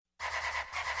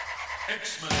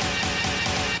X-Men.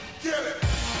 Get it.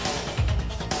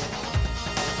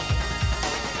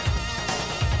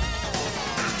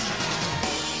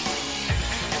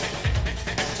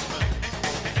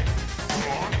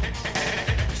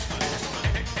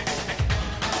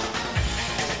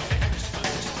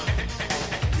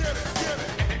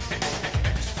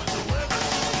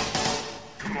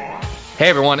 Hey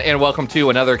everyone, and welcome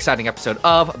to another exciting episode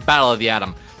of Battle of the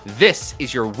Atom. This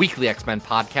is your weekly X-Men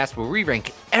podcast where we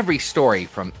rank every story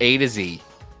from A to Z.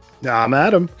 I'm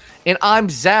Adam. And I'm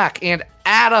Zach. And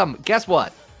Adam, guess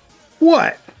what?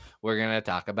 What? We're going to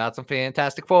talk about some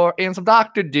Fantastic Four and some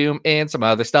Doctor Doom and some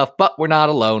other stuff, but we're not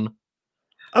alone.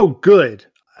 Oh, good.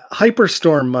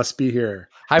 Hyperstorm must be here.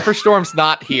 Hyperstorm's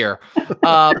not here.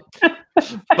 But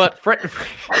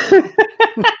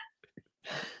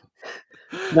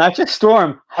not just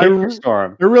Storm,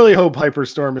 Hyperstorm. I really hope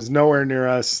Hyperstorm is nowhere near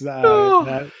us.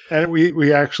 And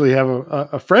we actually have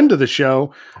a friend of the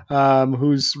show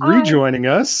who's rejoining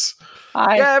us.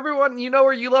 Hi. Yeah, everyone, you know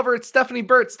her, you love her. It's Stephanie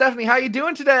Burt. Stephanie, how you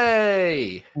doing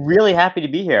today? Really happy to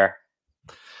be here.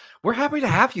 We're happy to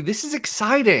have you. This is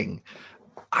exciting.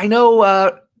 I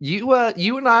know you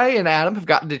and I and Adam have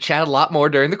gotten to chat a lot more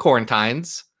during the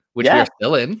quarantines, which we are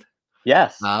still in.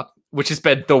 Yes. Which has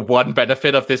been the one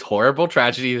benefit of this horrible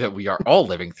tragedy that we are all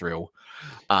living through,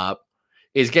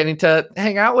 is getting to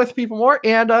hang out with people more.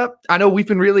 And I know we've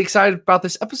been really excited about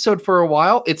this episode for a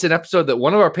while. It's an episode that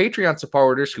one of our Patreon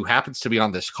supporters, who happens to be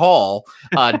on this call,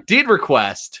 did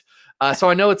request. So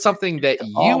I know it's something that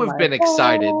you have been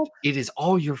excited. It is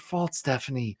all your fault,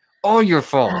 Stephanie. All your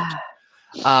fault.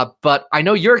 But I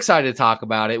know you're excited to talk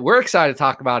about it. We're excited to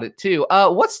talk about it too.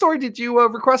 What story did you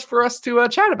request for us to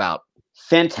chat about?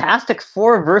 Fantastic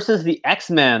Four versus the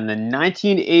X-Men, the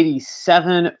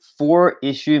 1987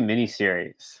 4-issue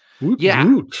miniseries.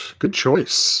 Good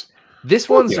choice. This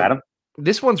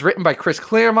one's written by Chris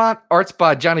Claremont, arts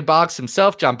by Johnny Boggs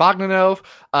himself, John Bogdanove.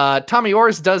 Tommy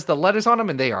Orris does the letters on them,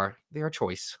 and they are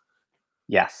choice.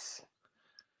 Yes.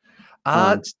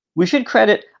 We should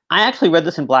credit. I actually read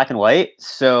this in black and white,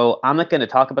 so I'm not going to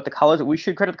talk about the colors. We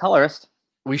should credit the colorist.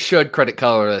 We should credit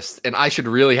colorists, and I should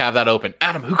really have that open.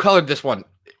 Adam, who colored this one?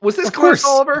 Was this Glynis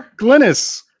Oliver?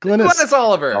 Glynis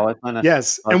Oliver.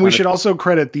 Yes, and we should also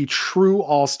credit the true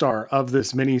all-star of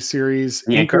this miniseries,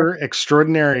 inker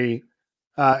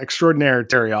extraordinaire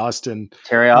Terry Austin.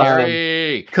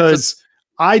 Because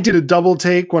I did a double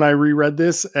take when I reread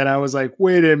this, and I was like,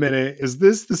 wait a minute, is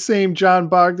this the same John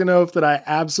Bogdanove that I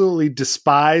absolutely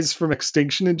despise from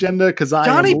Extinction Agenda? Because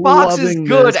Johnny Boggs is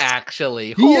good,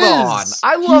 actually. Hold on.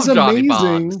 I love Johnny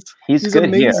Boggs. He's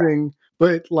amazing. Here.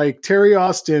 But like Terry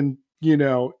Austin,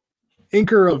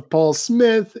 inker of Paul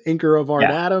Smith, inker of Art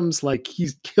Adams, like he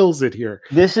kills it here.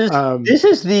 This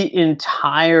is the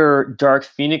entire Dark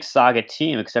Phoenix saga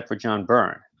team except for John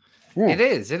Byrne. Yeah. It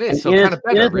is. So kind of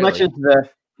better,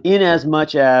 in as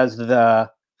much as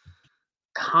the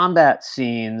combat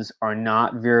scenes are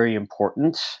not very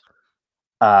important,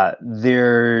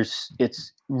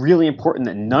 it's really important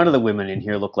that none of the women in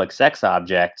here look like sex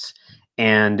objects,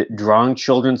 and drawing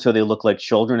children so they look like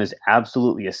children is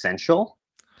absolutely essential.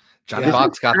 Johnny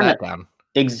Boggs got that down.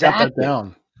 Exactly. Got that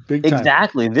down. Big time.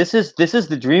 Exactly. This is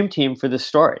the dream team for this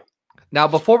story. Now,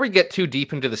 before we get too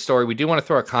deep into the story, we do want to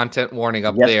throw a content warning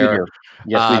up there.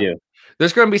 Yes, we do.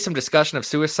 There's going to be some discussion of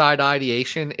suicide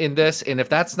ideation in this, and if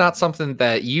that's not something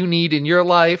that you need in your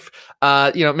life,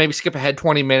 maybe skip ahead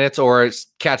 20 minutes or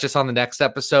catch us on the next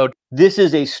episode. This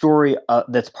is a story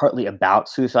that's partly about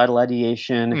suicidal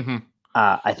ideation. Mm-hmm.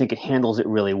 I think it handles it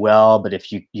really well, but if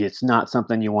it's not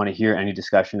something you want to hear any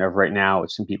discussion of right now,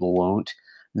 which some people won't,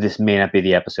 this may not be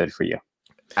the episode for you.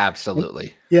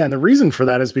 Absolutely. Yeah, and the reason for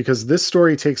that is because this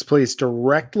story takes place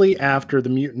directly after the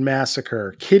Mutant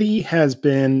Massacre. Kitty has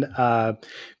been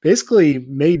basically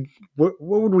made, what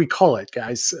would we call it,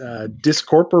 guys?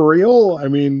 Discorporeal? I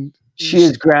mean... She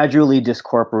is gradually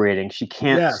discorporating. She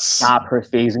can't stop her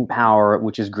phasing power,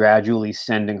 which is gradually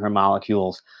sending her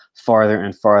molecules farther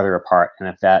and farther apart.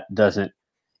 And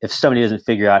if somebody doesn't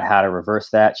figure out how to reverse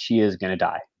that, she is going to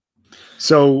die.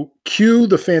 So cue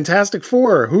the Fantastic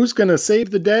Four. Who's going to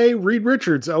save the day? Reed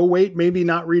Richards. Oh, wait, maybe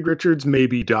not Reed Richards.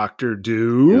 Maybe Dr.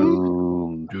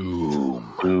 Doom.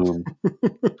 That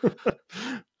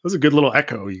was a good little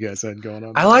echo you guys had going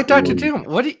on. I like Dr. Doom.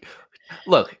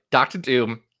 Look, Dr.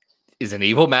 Doom is an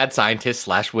evil mad scientist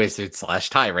 / wizard /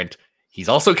 tyrant. He's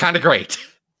also kind of great.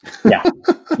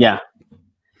 Yeah.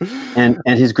 And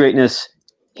his greatness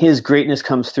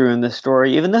comes through in this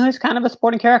story, even though he's kind of a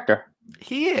supporting character.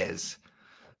 He is.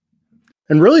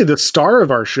 And really, the star of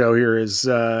our show here is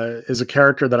a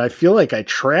character that I feel like I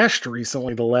trashed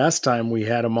recently. The last time we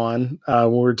had him on,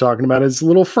 when we were talking about his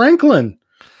little Franklin.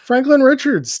 Franklin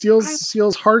Richards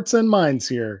steals hearts and minds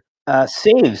here.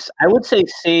 Saves. I would say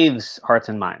saves hearts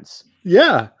and minds.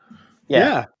 Yeah.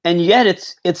 And yet,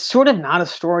 it's sort of not a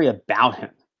story about him.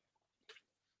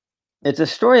 It's a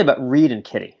story about Reed and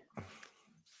Kitty.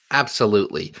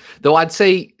 Absolutely. Though I'd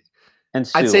say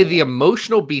the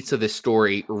emotional beats of this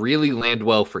story really land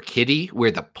well for Kitty, where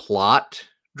the plot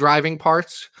driving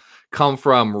parts come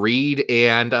from Reed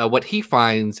and what he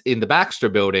finds in the Baxter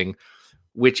Building,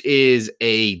 which is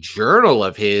a journal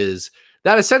of his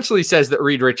that essentially says that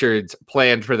Reed Richards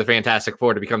planned for the Fantastic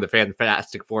Four to become the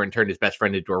Fantastic Four and turn his best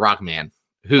friend into a rock man.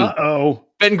 Who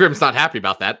Ben Grimm's not happy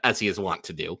about that, as he is wont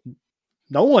to do.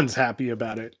 No one's happy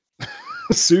about it.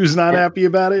 Sue's not happy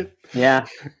about it. Yeah.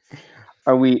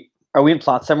 Are we in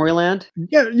plot summary land?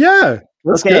 Yeah.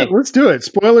 Let's do it.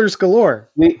 Spoilers galore.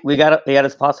 We got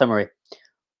his plot summary.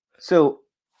 So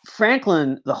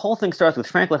Franklin, the whole thing starts with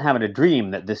Franklin having a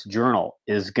dream that this journal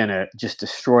is gonna just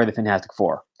destroy the Fantastic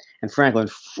Four, and Franklin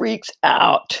freaks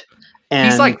out. And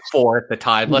he's like 4 at the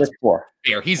time. Let's 4.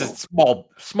 Fair. He's a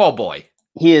small boy.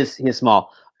 He is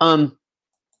small.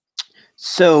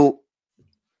 So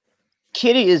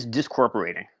Kitty is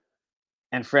discorporating,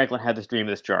 and Franklin had this dream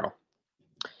of this journal.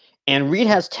 And Reed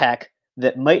has tech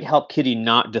that might help Kitty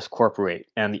not discorporate.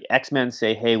 And the X-Men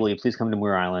say, hey, will you please come to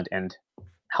Muir Island and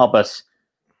help us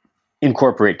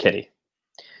incorporate Kitty?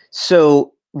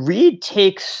 So Reed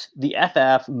takes the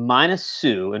FF minus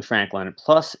Sue and Franklin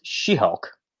plus She-Hulk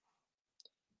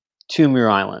to Muir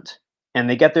Island. And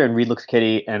they get there, and Reed looks at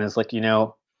Kitty and is like,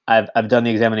 I've done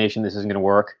the examination. This isn't going to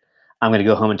work. I'm going to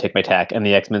go home and take my tech. And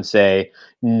the X-Men say,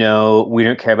 no, we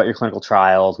don't care about your clinical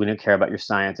trials. We don't care about your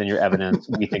science and your evidence.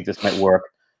 We think this might work.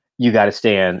 You got to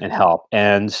stay in and help.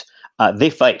 And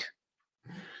they fight.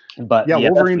 But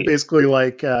Wolverine basically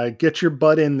like, get your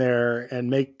butt in there and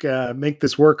make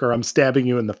this work, or I'm stabbing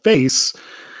you in the face.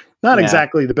 Not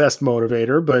exactly the best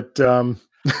motivator, but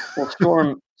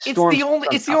Storm.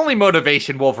 It's the only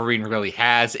motivation Wolverine really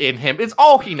has in him. It's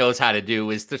all he knows how to do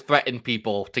is to threaten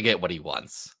people to get what he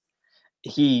wants.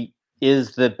 He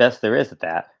is the best there is at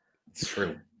that. It's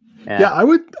true. Yeah,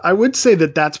 I would say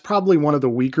that that's probably one of the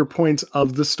weaker points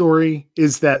of the story,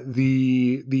 is that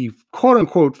the quote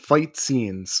unquote fight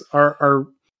scenes are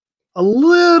a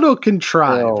little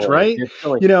contrived, right?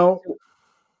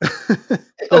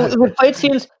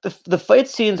 The fight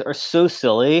scenes are so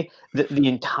silly that the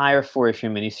entire 4-issue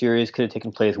miniseries could have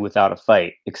taken place without a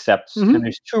fight, except and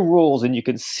there's 2 rules, and you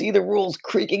can see the rules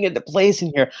creaking into place in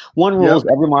here. One rule is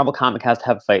every Marvel comic has to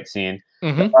have a fight scene.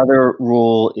 The other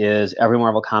rule is every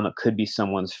Marvel comic could be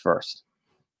someone's first.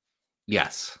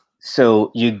 Yes.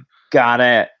 So you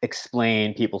gotta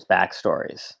explain people's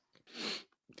backstories.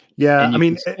 Yeah, I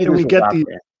mean, and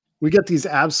we get these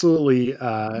absolutely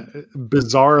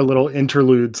bizarre little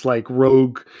interludes, like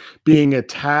Rogue being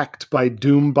attacked by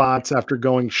Doombots after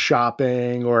going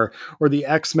shopping, or the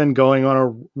X-Men going on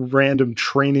a random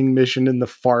training mission in the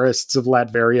forests of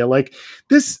Latveria. Like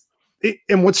this,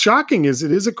 and what's shocking is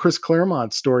it is a Chris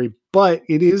Claremont story, but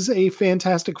it is a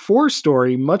Fantastic Four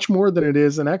story much more than it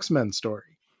is an X-Men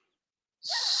story.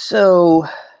 So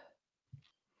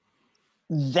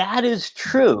that is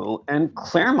true, and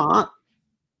Claremont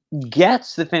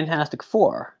gets the Fantastic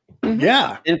Four.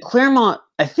 Yeah. And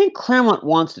I think Claremont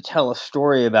wants to tell a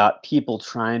story about people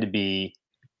trying to be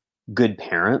good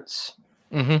parents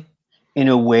in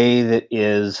a way that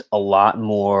is a lot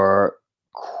more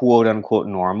quote unquote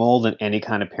normal than any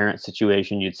kind of parent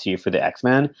situation you'd see for the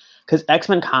X-Men. Because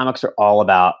X-Men comics are all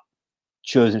about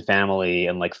chosen family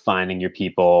and like finding your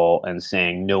people and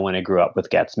saying no one I grew up with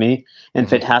gets me. And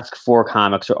Fantastic Four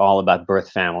comics are all about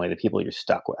birth family, the people you're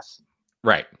stuck with.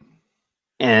 Right.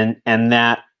 And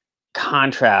that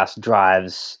contrast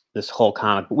drives this whole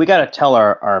comic. But we got to tell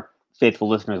our faithful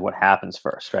listeners what happens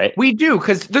first, right? We do,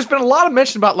 because there's been a lot of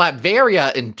mention about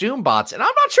Latveria and Doombots, and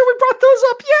I'm not sure we brought those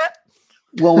up yet.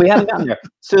 Well, we haven't gotten there.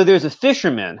 So there's a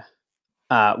fisherman.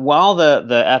 While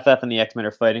the FF and the X-Men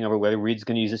are fighting over whether Reed's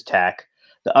going to use his tech,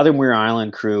 the other Muir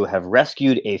Island crew have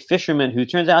rescued a fisherman who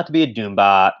turns out to be a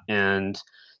Doombot and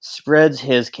spreads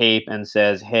his cape and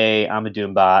says, hey, I'm a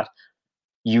Doombot.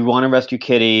 You want to rescue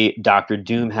Kitty? Dr.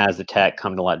 Doom has the tech.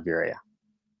 Come to Latveria.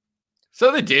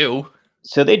 So they do.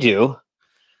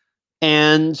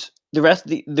 And the rest of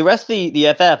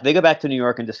the FF, they go back to New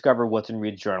York and discover what's in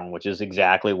Reed's journal, which is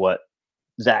exactly what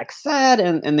Zach said.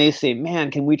 And they say,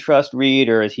 man, can we trust Reed,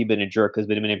 or has he been a jerk who's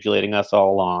been manipulating us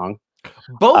all along?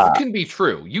 Both can be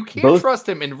true. You can't trust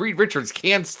him, and Reed Richards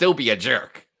can still be a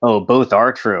jerk. Oh, both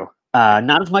are true.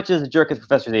 Not as much as a jerk as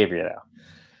Professor Xavier,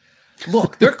 though.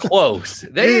 Look, they're close.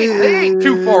 They ain't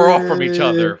too far off from each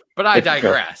other, but I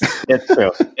digress. It's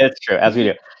true. It's true, as we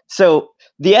do. So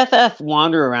the FF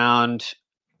wander around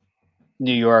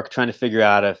New York trying to figure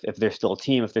out if they're still a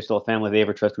team, if they're still a family, they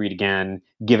ever trust Reed again,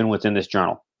 given what's in this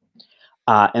journal.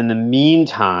 In the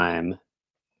meantime,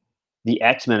 the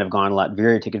X-Men have gone to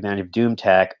Latveria to take advantage of Doom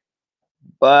Tech,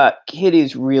 but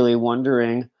Kitty's really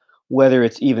wondering whether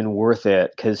it's even worth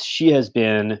it, because she has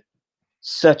been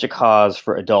such a cause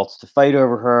for adults to fight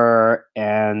over her,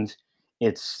 and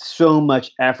it's so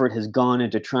much effort has gone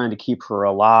into trying to keep her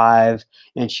alive,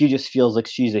 and she just feels like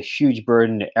she's a huge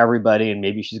burden to everybody, and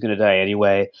maybe she's going to die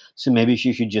anyway, so maybe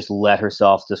she should just let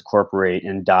herself discorporate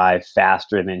and die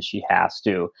faster than she has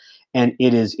to. And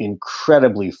it is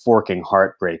incredibly forking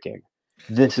heartbreaking.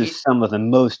 This is some of the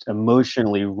most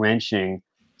emotionally wrenching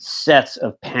sets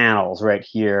of panels right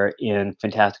here in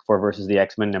Fantastic Four versus the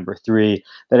X-Men #3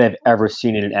 that I've ever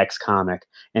seen in an X comic.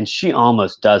 And she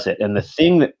almost does it. And the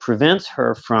thing that prevents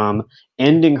her from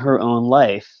ending her own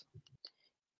life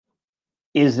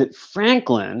is that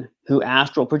Franklin, who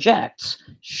astral projects,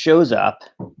 shows up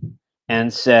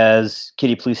and says,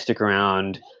 Kitty, please stick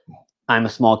around. I'm a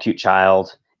small, cute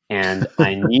child, and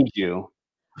I need you,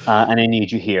 and I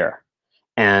need you here.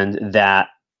 And that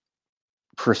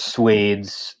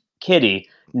persuades Kitty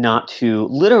not to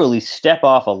literally step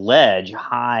off a ledge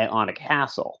high on a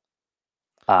castle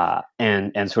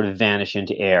and sort of vanish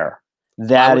into air.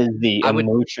 That is the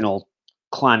emotional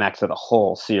climax of the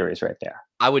whole series right there.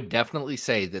 I would definitely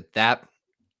say that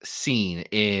scene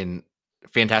in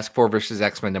Fantastic Four versus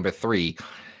X-Men #3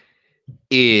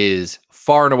 is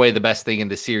far and away the best thing in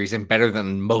the series and better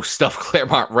than most stuff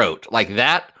Claremont wrote. Like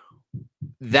that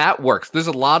works. There's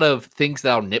a lot of things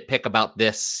that I'll nitpick about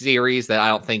this series that I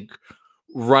don't think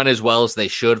run as well as they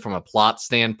should from a plot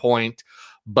standpoint.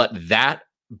 But that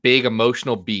big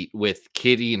emotional beat with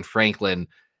Kitty and Franklin,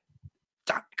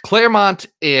 Claremont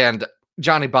and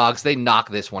Johnny Boggs, they knock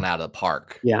this one out of the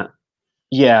park. Yeah.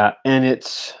 Yeah. And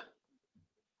it's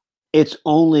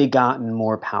only gotten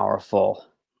more powerful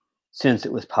since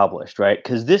it was published, right?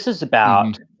 Because this is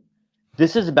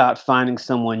about finding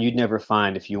someone you'd never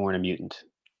find if you weren't a mutant.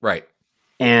 Right.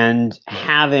 And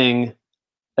having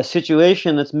a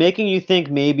situation that's making you think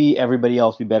maybe everybody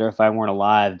else would be better if I weren't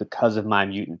alive because of my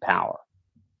mutant power.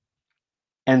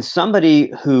 And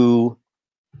somebody who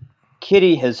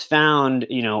Kitty has found,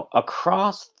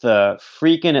 across the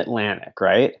freaking Atlantic,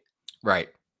 right? Right.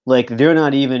 Like they're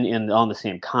not even on the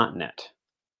same continent,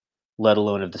 let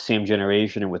alone of the same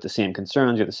generation or with the same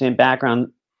concerns or the same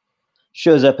background,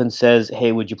 shows up and says,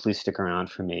 hey, would you please stick around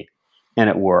for me? And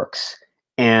it works.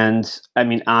 And I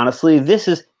mean, honestly, this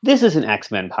is an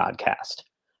X-Men podcast.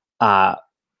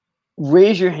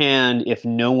 Raise your hand if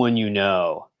no one you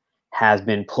know has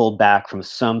been pulled back from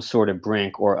some sort of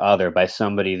brink or other by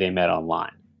somebody they met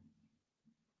online.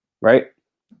 Right?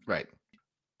 Right.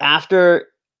 After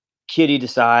Kitty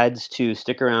decides to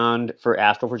stick around for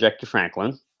Astral Projector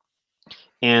Franklin,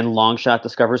 and Longshot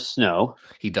discovers Snow.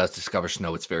 He does discover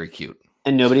Snow. It's very cute.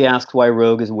 And nobody asks why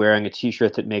Rogue is wearing a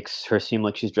t-shirt that makes her seem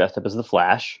like she's dressed up as the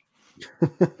Flash.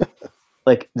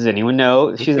 Like, does anyone know?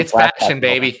 It's fashion,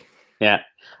 baby. Yeah.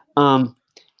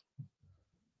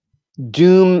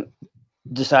 Doom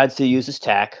decides to use his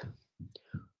tech.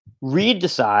 Reed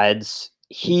decides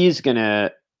he's going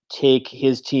to take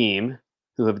his team,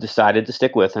 who have decided to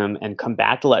stick with him, and come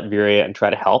back to Latveria and try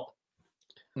to help.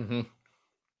 Mm-hmm.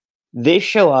 They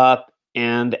show up,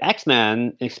 and the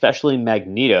X-Men, especially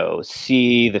Magneto,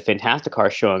 see the Fantasticar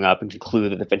showing up and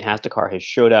conclude that the Fantasticar has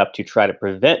showed up to try to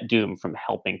prevent Doom from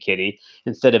helping Kitty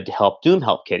instead of to help Doom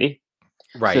help Kitty.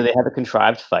 Right. So they have a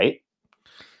contrived fight.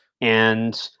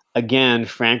 And again,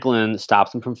 Franklin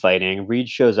stops them from fighting. Reed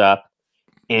shows up.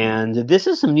 And this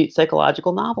is some neat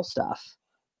psychological novel stuff.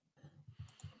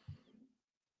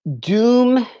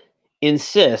 Doom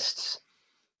insists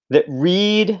that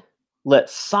Reed let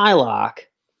Psylocke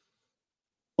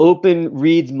open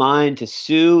Reed's mind to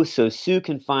Sue so Sue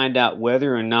can find out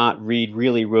whether or not Reed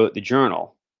really wrote the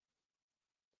journal.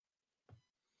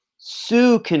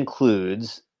 Sue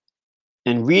concludes,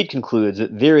 and Reed concludes,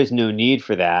 that there is no need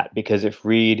for that, because if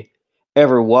Reed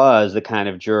ever was the kind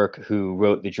of jerk who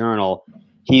wrote the journal,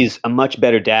 he's a much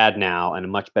better dad now and a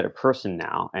much better person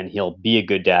now, and he'll be a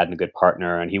good dad and a good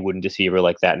partner, and he wouldn't deceive her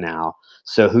like that now.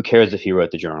 So who cares if he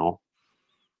wrote the journal?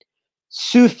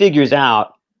 Sue figures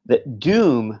out that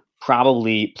Doom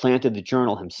probably planted the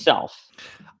journal himself.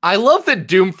 I love that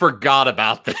Doom forgot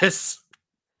about this.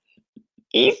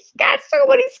 he's got so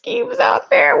many schemes out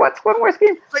there. What's one more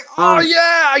scheme? Like, oh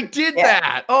yeah, I did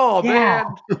that. Oh man,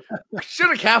 should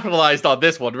have capitalized on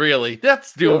this one. Really,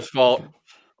 that's Doom's fault.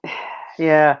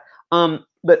 Yeah.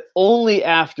 But only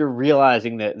after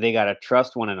realizing that they got to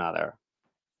trust one another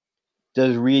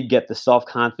does Reed get the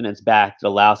self-confidence back that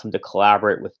allows him to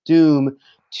collaborate with Doom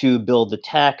to build the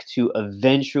tech to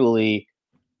eventually,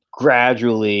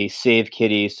 gradually save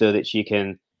Kitty so that she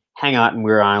can hang out in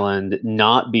Weir Island,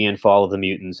 not be in Fall of the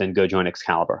Mutants, and go join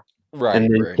Excalibur. Right.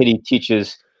 And then Kitty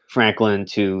teaches Franklin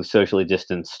to socially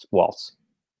distanced waltz.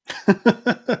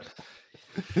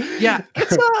 Yeah,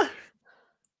 it's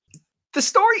the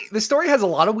story has a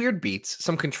lot of weird beats,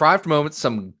 some contrived moments,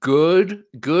 some good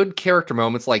character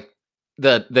moments. Like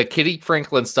the Kitty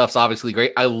Franklin stuff's obviously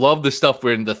great. I love the stuff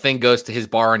when the Thing goes to his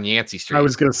bar on Yancey Street. I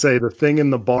was gonna say the Thing in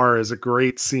the bar is a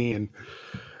great scene.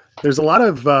 There's a lot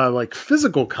of like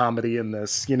physical comedy in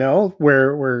this, you know,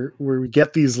 where we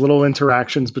get these little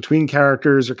interactions between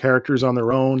characters or characters on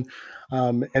their own.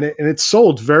 And it's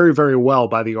sold very, very well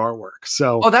by the artwork.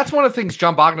 So, that's one of the things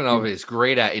John Bogdanove is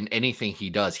great at in anything he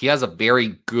does. He has a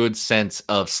very good sense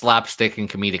of slapstick and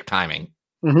comedic timing.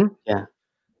 Mm-hmm.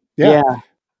 Yeah.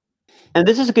 And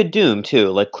this is a good Doom too.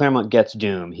 Like Claremont gets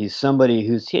Doom. He's somebody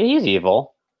he's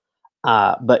evil,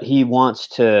 but he wants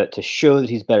to show that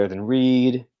he's better than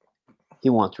Reed. He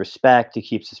wants respect. He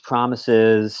keeps his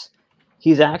promises.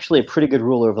 He's actually a pretty good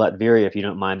ruler of Latveria, if you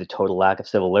don't mind the total lack of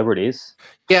civil liberties.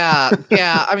 Yeah.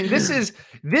 I mean, this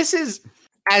is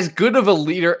as good of a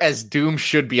leader as Doom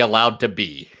should be allowed to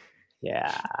be.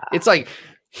 Yeah. It's like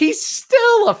he's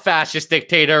still a fascist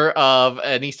dictator of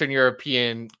an Eastern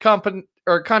European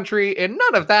country, and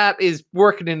none of that is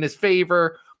working in his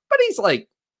favor. But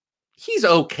he's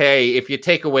okay if you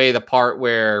take away the part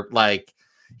where like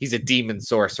he's a demon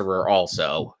sorcerer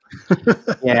also.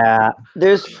 Yeah,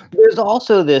 there's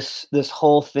also this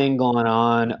whole thing going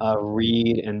on,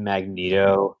 Reed and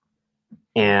Magneto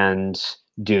and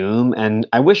Doom, and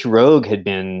I wish Rogue had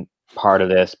been part of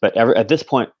this, but at this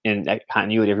point in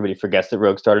continuity, everybody forgets that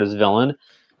Rogue started as a villain.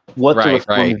 What's a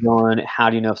reformed villain? How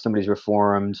do you know if somebody's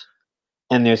reformed?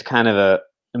 And there's kind of a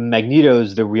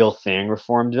Magneto's the real thing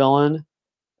reformed villain.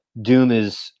 Doom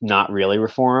is not really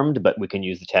reformed, but we can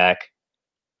use the tech.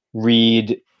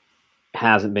 Reed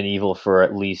hasn't been evil for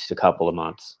at least a couple of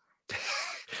months.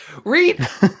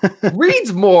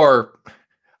 Reed's more,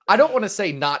 I don't want to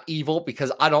say not evil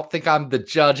because I don't think I'm the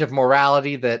judge of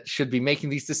morality that should be making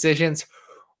these decisions.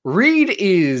 Reed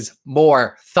is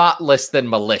more thoughtless than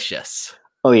malicious.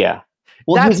 Oh yeah.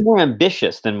 Well, he's more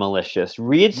ambitious than malicious.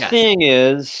 Reed's thing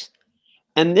is,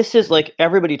 and this is like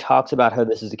everybody talks about how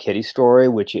this is a Kitty story,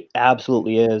 which it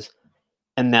absolutely is.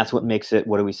 And that's what makes it,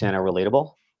 what do we say now,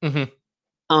 relatable?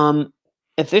 Mm-hmm.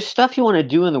 If there's stuff you want to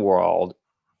do in the world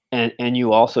and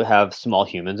you also have small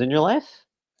humans in your life,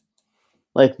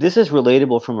 like this is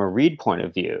relatable from a Reed point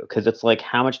of view, because it's like,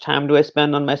 how much time do I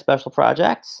spend on my special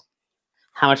projects?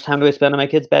 How much time do I spend on my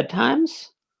kids' bedtimes?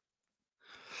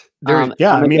 I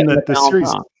mean,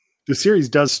 the series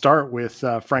does start with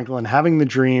Franklin having the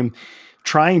dream,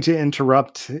 trying to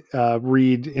interrupt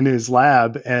Reed in his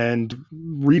lab, and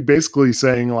Reed basically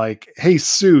saying like, "Hey,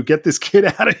 Sue, get this kid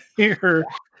out of here."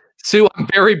 Sue, I'm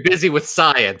very busy with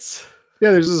science. Yeah,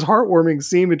 there's this heartwarming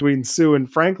scene between Sue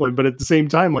and Franklin, but at the same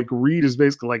time, like Reed is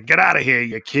basically like, "Get out of here,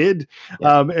 you kid!"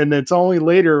 Yeah. And it's only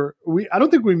later I don't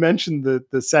think we mentioned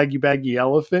the saggy baggy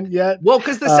elephant yet. Well,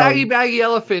 because the saggy baggy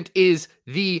elephant is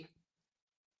the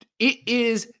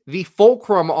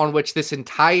fulcrum on which this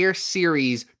entire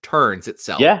series turns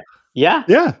itself.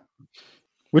 Yeah.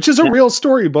 Which is a real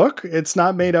storybook. It's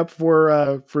not made up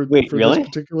for really? This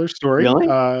particular story.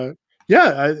 Really?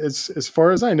 Yeah, as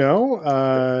far as I know,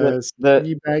 the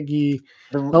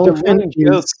running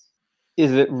joke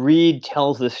is that Reed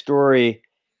tells the story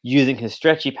using his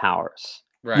stretchy powers.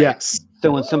 Right. Yes.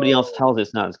 So when somebody else tells it,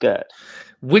 it's not as good.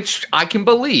 Which I can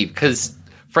believe, because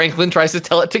Franklin tries to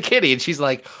tell it to Kitty, and she's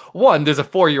like, one, there's a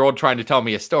 4-year-old trying to tell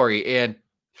me a story, and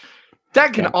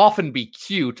that can often be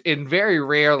cute, and very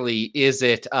rarely is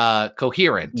it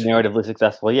coherent. Narratively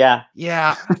successful, yeah.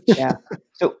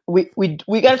 So we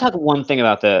got to talk one thing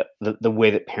about the way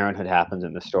that parenthood happens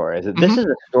in the story. Is that this is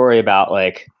a story about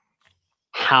like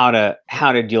how to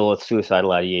deal with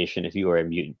suicidal ideation if you are a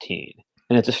mutant teen,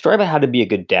 and it's a story about how to be a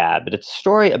good dad, but it's a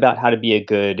story about how to be a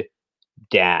good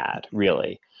dad,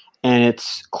 really. And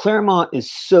it's Claremont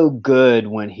is so good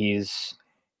when he's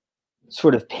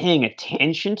sort of paying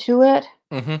attention to it.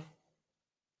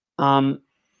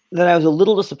 That I was a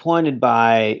little disappointed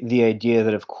by the idea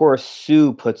that, of course,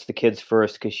 Sue puts the kids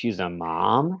first because she's a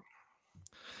mom,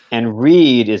 and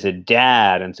Reed is a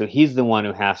dad, and so he's the one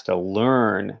who has to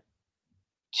learn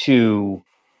to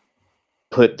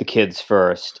put the kids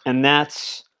first. And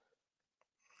that's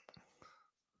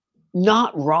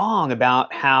not wrong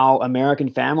about how American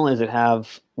families that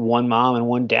have one mom and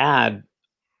one dad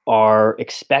are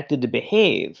expected to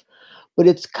behave. But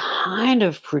it's kind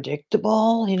of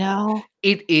predictable, you know?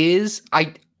 It is.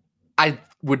 I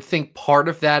would think part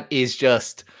of that is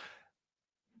just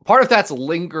part of that's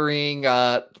lingering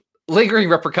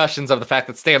repercussions of the fact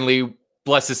that Stan Lee,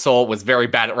 bless his soul, was very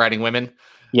bad at writing women.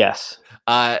 Yes.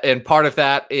 And part of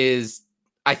that is,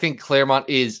 I think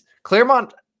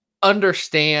Claremont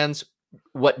understands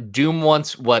what Doom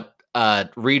wants, what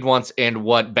Reed wants, and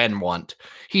what Ben want.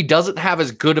 He doesn't have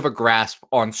as good of a grasp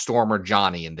on Storm or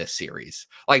Johnny in this series.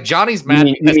 Like Johnny's mad.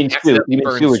 You mean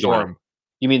Sewer Johnny?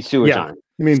 You mean Sewer Johnny?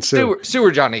 You mean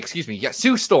Sewer Johnny? Excuse me. Yeah,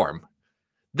 Sue Storm.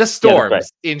 The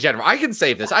Storms in general. I can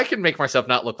save this. I can make myself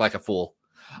not look like a fool.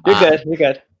 You're good. You're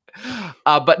good.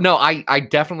 But no, I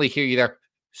definitely hear you there.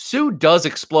 Sue does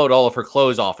explode all of her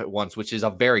clothes off at once, which is a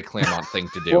very Claremont thing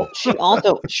to do. Well, she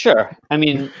also, sure. I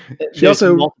mean, she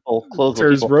also multiple clothes.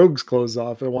 Tears Rogue's clothes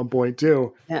off at one point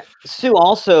too. Yeah. Sue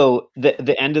also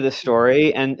the end of the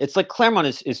story, and it's like Claremont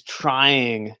is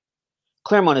trying.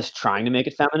 Claremont is trying to make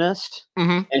it feminist,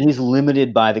 and he's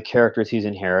limited by the characters he's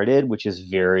inherited, which is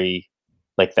very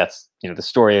like that's the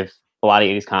story of a lot of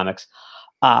 80s comics.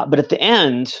 But at the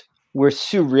end, where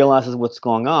Sue realizes what's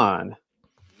going on.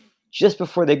 Just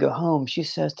before they go home, she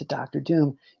says to Dr.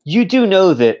 Doom, "You do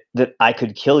know that I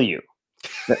could kill you,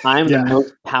 that I'm the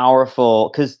most powerful."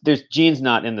 Because Jean's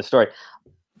not in the story.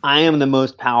 I am the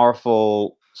most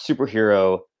powerful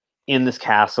superhero in this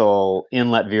castle in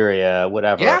Latveria,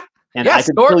 whatever. Yeah, and I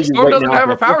could kill you. Storm doesn't have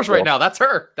her powers right now. That's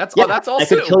her. That's all. I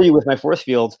could kill you with my force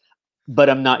fields, but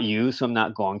I'm not you, so I'm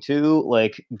not going to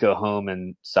go home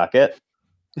and suck it.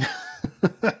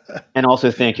 And also,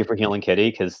 thank you for healing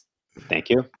Kitty, because thank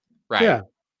you. Right. Yeah.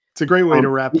 It's a great way to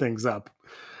wrap things up.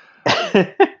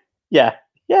 Yeah.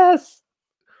 Yes.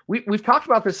 We've talked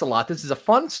about this a lot. This is a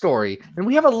fun story, and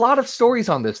we have a lot of stories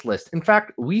on this list. In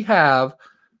fact, we have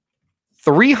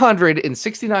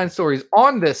 369 stories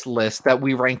on this list that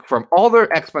we rank from all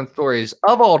their X-Men stories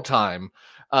of all time.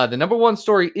 The number one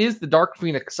story is the Dark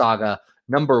Phoenix Saga.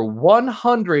 Number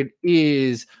 100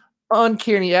 is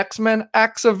Uncanny X-Men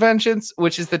Acts of Vengeance,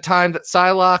 which is the time that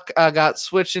Psylocke got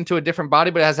switched into a different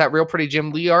body, but it has that real pretty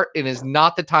Jim Lee art, and is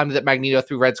not the time that Magneto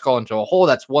threw Red Skull into a hole.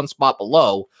 That's one spot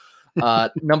below.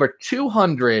 Number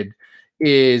 200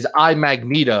 is I,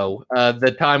 Magneto,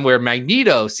 the time where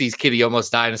Magneto sees Kitty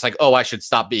almost die, and it's like, oh, I should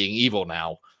stop being evil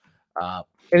now.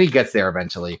 And he gets there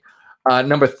eventually.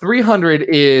 Number 300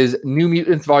 is New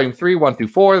Mutants Volume 3,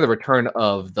 1-4, The Return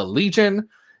of the Legion.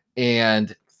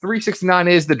 And 369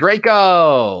 is the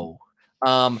Draco.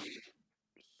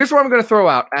 Here's what I'm going to throw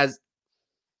out as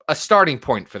a starting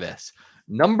point for this.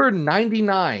 Number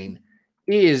 99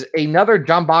 is another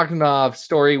John Bogdanove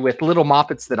story with little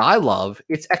Moppets that I love.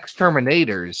 It's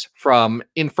Exterminators from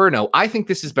Inferno. I think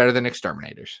this is better than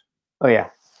Exterminators. Oh, yeah.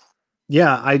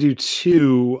 Yeah, I do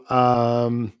too.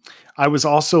 I was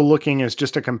also looking as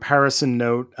just a comparison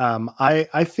note.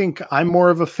 I think I'm more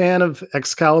of a fan of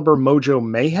Excalibur Mojo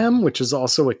Mayhem, which is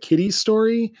also a Kitty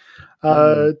story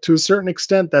to a certain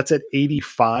extent. That's at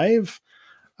 85.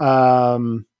 I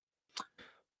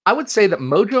would say that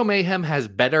Mojo Mayhem has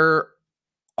better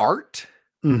art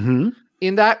in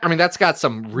that. I mean, that's got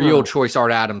some real Choice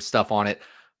Art Adams stuff on it.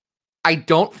 I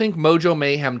don't think Mojo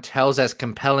Mayhem tells as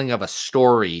compelling of a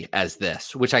story as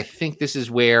this, which I think this is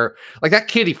where, like, that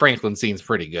Kitty Franklin scene's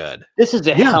pretty good. This is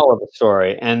a hell of a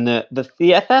story. And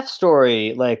the FF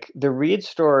story, like the Reed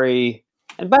story,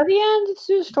 and by the end, it's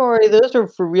Sue's story. Those are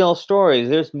for real stories.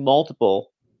 There's multiple.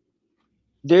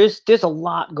 There's a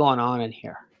lot going on in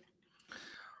here.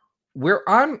 Where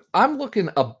I'm looking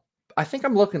I think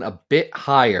I'm looking a bit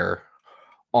higher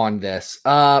on this.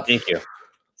 Thank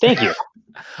you.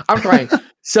 I'm trying.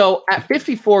 So at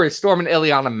 54 is Storm and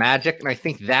Ileana Magic, and I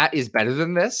think that is better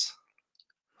than this.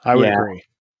 I would agree.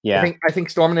 Yeah. I think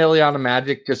Storm and Ileana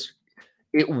Magic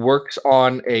it works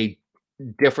on a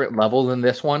different level than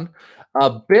this one. A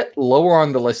bit lower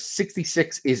on the list,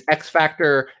 66 is X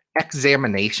Factor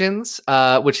Examinations,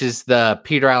 which is the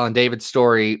Peter Allen David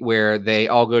story where they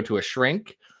all go to a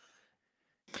shrink.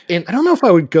 And I don't know if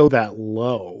I would go that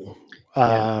low.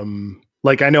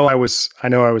 Like I know I was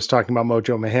talking about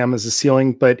Mojo Mayhem as a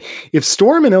ceiling, but if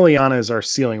Storm and Ileana is our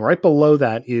ceiling, right below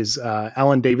that is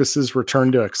Alan Davis's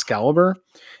Return to Excalibur,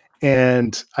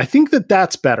 and I think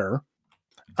that's better.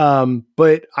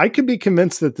 But I could be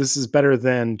convinced that this is better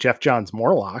than Jeff Johns'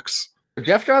 Morlocks.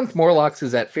 Jeff Johns' Morlocks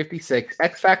is at 56.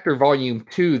 X Factor Volume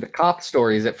 2, the cop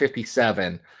story, is at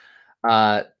 57.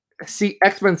 See,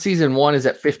 X-Men season 1 is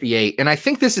at 58, and I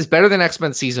think this is better than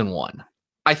X-Men season 1.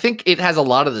 I think it has a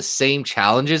lot of the same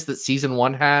challenges that season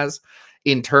 1 has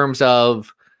in terms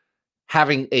of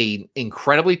having a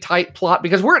incredibly tight plot,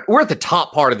 because we're at the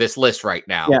top part of this list right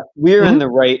now. Yeah, we're in the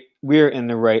right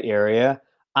area.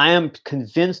 I am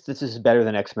convinced this is better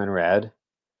than X-Men Red.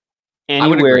 I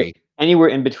would agree. Anywhere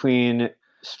in between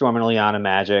Storm and Liana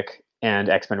Magic and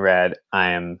X-Men Red,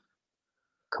 I am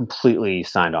completely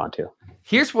signed on to.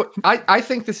 Here's what I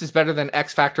think this is better than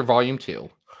X Factor Volume 2,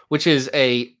 which is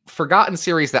a forgotten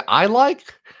series that I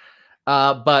like.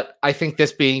 But I think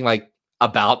this being like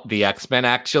about the X-Men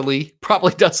actually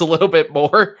probably does a little bit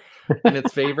more in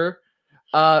its favor.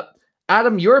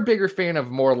 Adam, you're a bigger fan of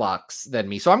Morlocks than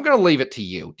me, so I'm going to leave it to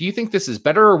you. Do you think this is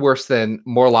better or worse than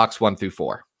Morlocks 1 through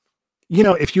 4? You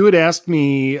know, if you had asked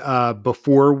me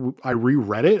before I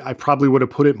reread it, I probably would have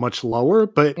put it much lower,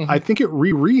 but I think it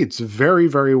rereads very,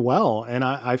 very well. And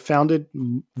I found it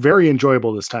very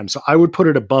enjoyable this time. So I would put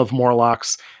it above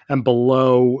Morlocks and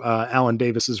below Alan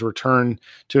Davis's return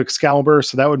to Excalibur.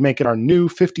 So that would make it our new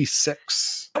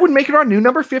 56. That would make it our new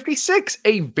number 56.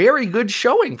 A very good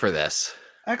showing for this.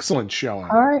 Excellent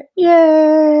showing. All right.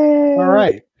 Yay. All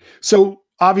right. So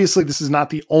obviously, this is not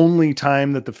the only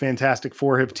time that the Fantastic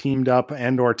Four have teamed up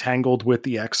and or tangled with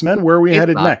the X-Men. Where are we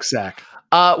headed next, Zach?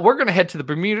 We're going to head to the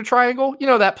Bermuda Triangle. You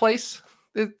know that place?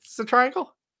 It's a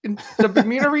triangle in the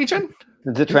Bermuda region.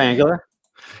 Is it triangular?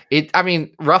 I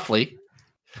mean, roughly.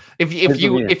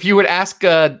 If you would ask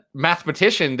a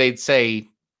mathematician, they'd say,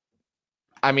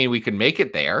 I mean, we could make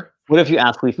it there. What if you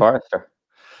ask Lee Forrester?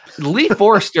 Lee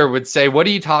Forrester would say, "What are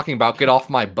you talking about? Get off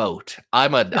my boat.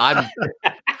 I'm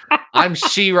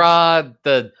She-Ra,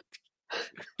 the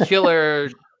killer,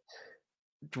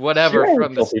 whatever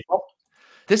from this.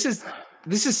 This is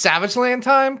Savage Land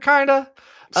time, kind of.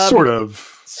 Sort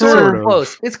of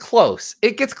close. It's close.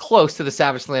 It gets close to the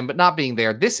Savage Land, but not being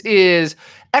there. This is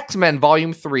X-Men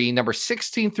Volume 3, number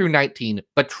 16 through 19,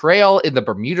 Betrayal in the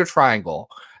Bermuda Triangle.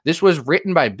 This was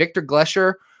written by Victor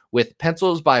Glesher with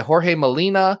pencils by Jorge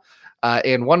Molina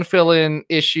and one fill-in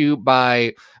issue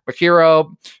by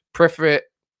Makiro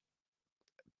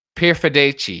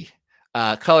Perfideci,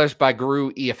 colors by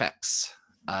Guru EFX.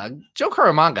 Joe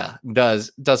Caramanga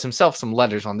does himself some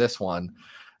letters on this one.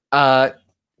 This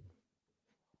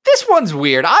one's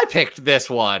weird. I picked this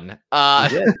one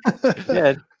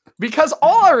because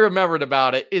all I remembered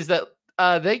about it is that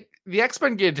the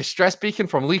X-Men get a distress beacon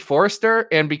from Lee Forrester,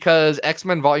 and because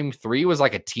X-Men Volume 3 was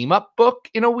like a team-up book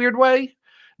in a weird way,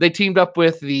 they teamed up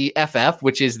with the FF,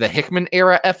 which is the Hickman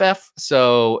era FF.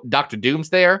 So Dr.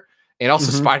 Doom's there. And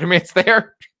also Spider-Man's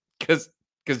there because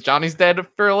Johnny's dead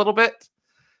for a little bit.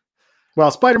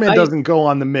 Well, Spider-Man doesn't go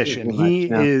on the mission.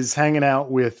 He is hanging out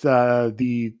with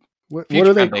the what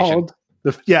are they called?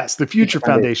 The Future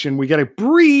Foundation. We get a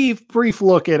brief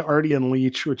look at Artie and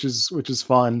Leech, which is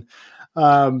fun.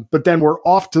 But then we're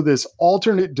off to this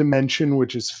alternate dimension,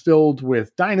 which is filled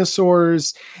with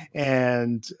dinosaurs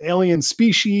and alien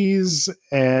species,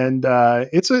 and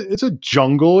it's a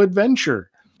jungle adventure.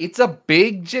 It's a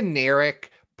big,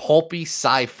 generic, pulpy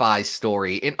sci-fi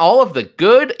story in all of the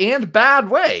good and bad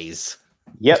ways.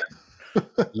 Yep.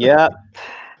 Yeah.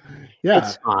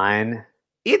 It's fine.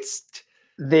 It's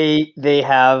there's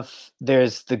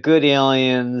the good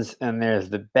aliens and there's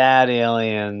the bad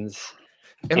aliens.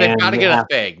 And they've got to get a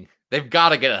thing. They've got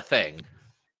to get a thing.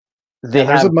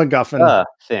 There's a MacGuffin. The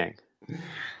thing.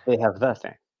 They have the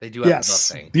thing. They do have the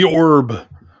thing. The orb.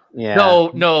 Yeah.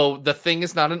 No, the thing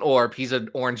is not an orb. He's an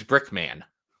orange brick man.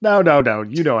 No.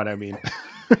 You know what I mean.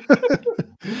 But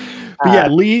yeah,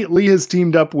 Lee has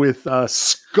teamed up with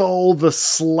Skull the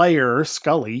Slayer,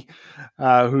 Scully,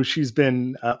 who she's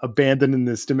been abandoned in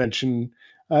this dimension.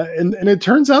 And it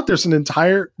turns out there's an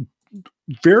entire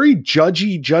very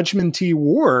judgmenty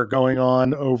war going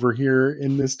on over here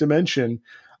in this dimension.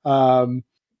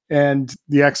 And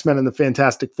the X-Men and the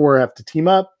Fantastic Four have to team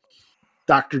up.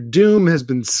 Dr. Doom has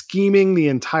been scheming the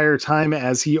entire time,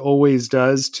 as he always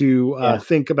does, to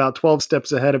think about 12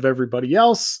 steps ahead of everybody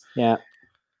else. Yeah.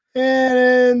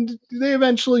 And they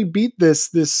eventually beat this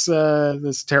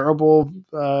terrible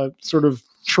sort of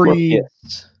tree.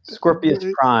 Scorpius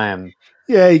Prime.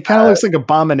 Yeah, he kind of looks like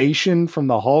Abomination from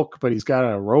the Hulk, but he's got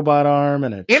a robot arm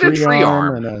and a tree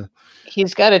arm.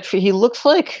 He's got a tree. He looks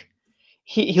like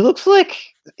he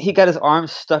got his arm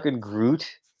stuck in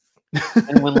Groot.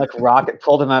 And when like Rocket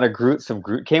pulled him out of Groot, some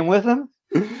Groot came with him.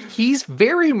 He's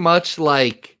very much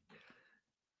like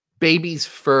baby's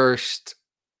first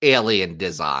alien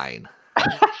design.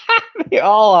 They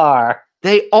all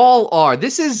are.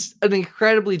 This is an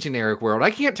incredibly generic world.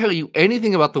 I can't tell you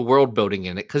anything about the world building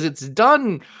in it because it's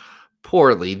done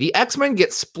poorly. The X-Men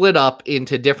get split up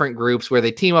into different groups where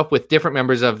they team up with different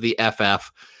members of the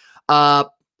FF.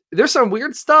 There's some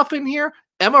weird stuff in here.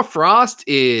 Emma Frost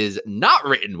is not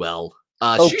written well.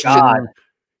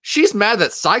 She's mad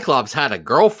that Cyclops had a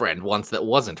girlfriend once that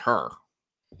wasn't her.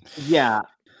 Yeah,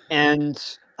 and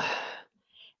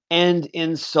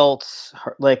insults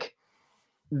her. Like,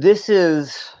 this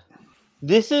is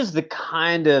the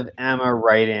kind of Emma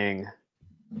writing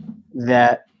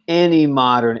that any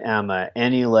modern Emma,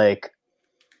 any like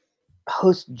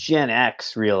post Gen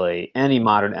X, really, any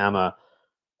modern Emma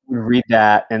would read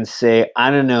that and say,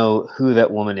 I don't know who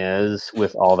that woman is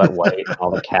with all that white and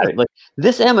all the cat. Like,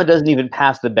 this Emma doesn't even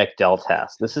pass the Bechdel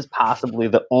test. This is possibly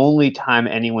the only time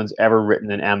anyone's ever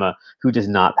written an Emma who does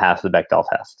not pass the Bechdel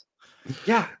test.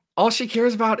 Yeah. All she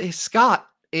cares about is Scott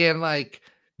and like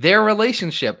their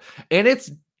relationship. And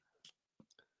this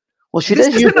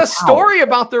isn't a story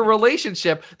about their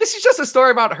relationship. This is just a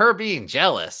story about her being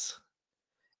jealous.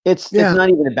 It's not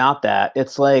even about that.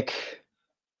 It's like,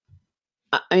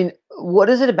 I mean, what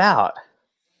is it about?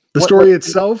 The story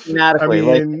itself? I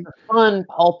mean, like, fun,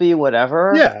 pulpy,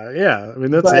 whatever. Yeah. I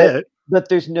mean, that's it. But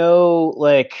there's no,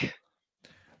 like,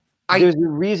 there's a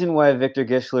reason why Victor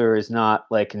Gischler is not,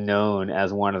 like, known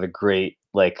as one of the great,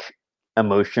 like,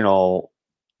 emotional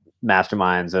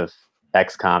masterminds of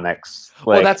X Comics. Like,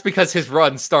 well, that's because his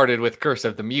run started with Curse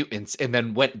of the Mutants and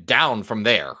then went down from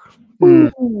there.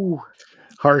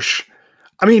 Harsh.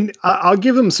 I mean, I'll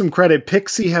give him some credit.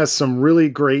 Pixie has some really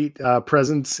great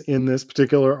presence in this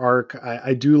particular arc.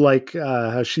 I do like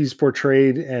how she's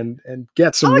portrayed and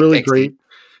gets some really Pixie. Great.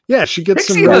 Yeah, she gets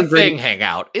Pixie some really great thing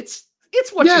hangout. It's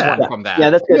what you want from that.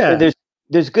 Yeah, that's good. Yeah.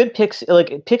 There's good Pixie.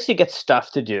 Like, Pixie gets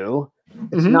stuff to do.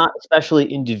 It's not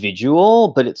especially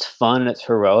individual, but it's fun and it's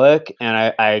heroic,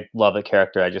 and I love the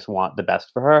character. I just want the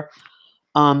best for her.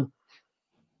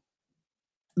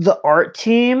 The art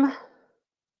team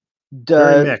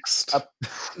does very mixed.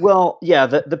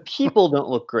 The people don't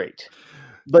look great,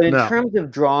 but in terms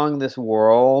of drawing this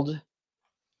world,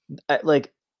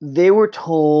 like, they were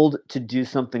told to do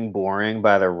something boring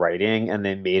by the writing, and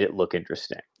they made it look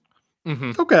interesting.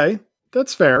 Okay,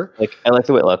 that's fair. Like, I like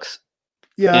the way it looks.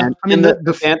 Yeah, and, I mean,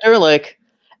 the banter, like,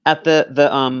 at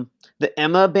the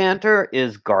Emma banter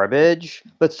is garbage,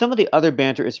 but some of the other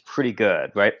banter is pretty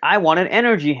good, right? I want an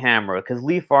energy hammer because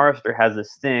Lee Forrester has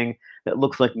this thing that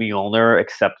looks like Mjolnir,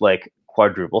 except like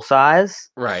quadruple size.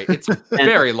 Right, it's a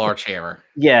very large hammer.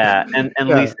 Yeah, and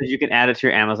Lee says you can add it to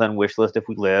your Amazon wish list if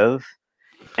we live.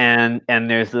 And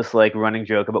there's this like running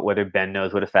joke about whether Ben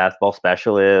knows what a fastball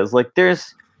special is. Like,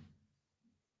 there's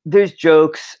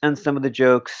jokes, and some of the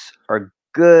jokes are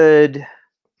good.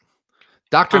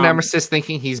 Dr. Nemesis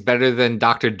thinking he's better than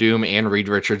Dr. Doom and Reed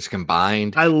Richards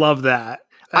combined. I love that.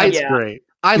 That's great.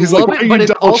 He's love like, it, but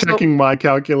it's double checking my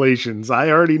calculations. I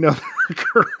already know they're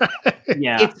correct.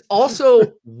 Yeah.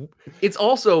 It's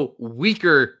also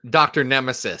weaker Dr.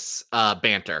 Nemesis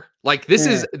banter. Like, this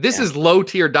is low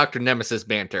tier Dr. Nemesis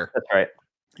banter. That's right.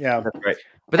 Yeah, that's right.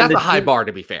 But that's a high bar,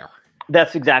 to be fair.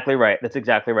 That's exactly right. Because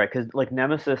like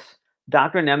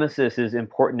Dr. Nemesis is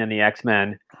important in the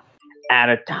X-Men at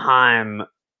a time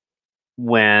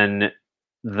when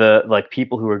the like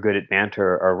people who are good at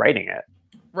banter are writing it.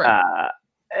 Right.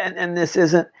 And this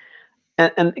isn't.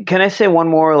 And can I say one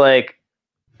more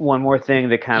thing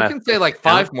that kind of? You can say like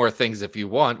 5 more things if you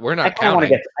want. We're not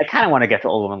counting. I kind of want to get to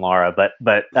Olin and Laura, but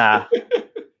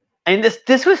and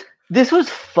this was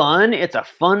fun. It's a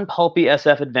fun pulpy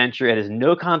SF adventure. It has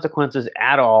no consequences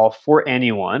at all for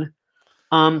anyone.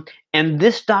 And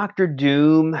this Doctor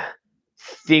Doom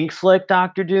thinks like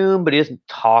Doctor Doom, but he doesn't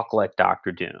talk like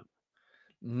Doctor Doom.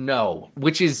 No,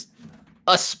 which is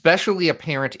especially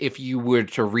apparent if you were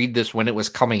to read this when it was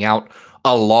coming out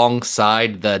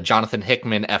alongside the Jonathan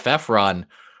Hickman FF run,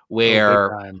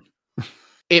 where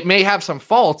it may have some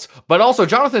faults, but also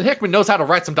Jonathan Hickman knows how to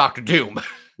write some Doctor Doom.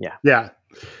 Yeah.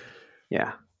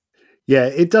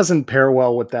 It doesn't pair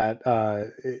well with that.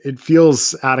 It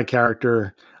feels out of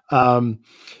character. I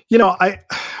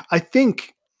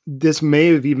think this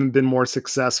may have even been more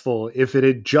successful if it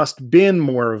had just been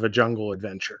more of a jungle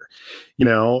adventure.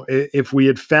 If we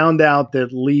had found out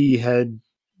that Lee had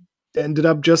ended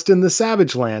up just in the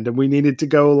Savage Land and we needed to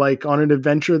go like on an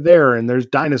adventure there and there's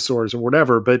dinosaurs or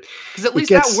whatever, but because at least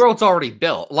that world's already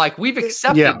built. Like, we've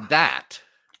accepted that.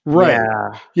 Right.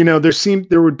 Yeah.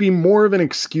 There would be more of an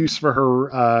excuse for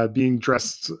her being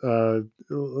dressed like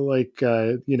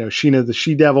Sheena the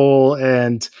She-Devil,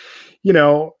 and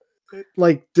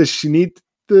like, does she need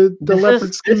the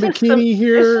leopard skin bikini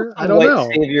here. I don't know.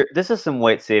 This is some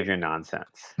white savior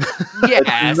nonsense.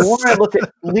 Yes. The more I look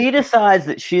at, Lee decides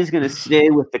that she's going to stay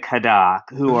with the Kadak,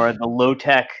 who are the low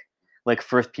tech, like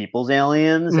First Peoples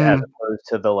aliens, as opposed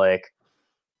to the like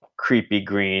creepy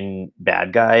green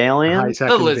bad guy aliens,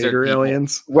 the lizard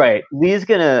aliens. Right. Lee's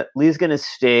gonna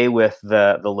stay with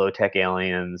the low tech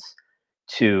aliens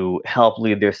to help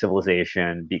lead their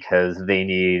civilization because they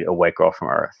need a white girl from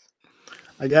Earth.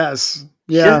 I guess.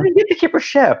 Yeah. She doesn't get to keep her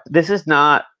ship. This is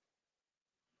not.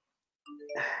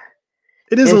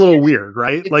 It is a little weird,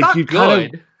 right? It's like not you good.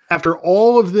 kind of, after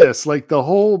all of this, like the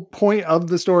whole point of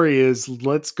the story is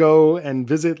let's go and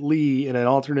visit Lee in an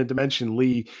alternate dimension.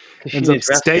 Lee ends up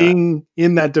staying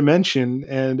in that dimension.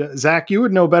 And Zach, you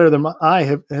would know better than I.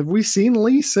 Have we seen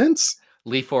Lee since?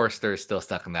 Lee Forrester is still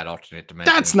stuck in that alternate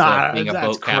dimension. That's not being a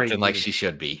boat captain like she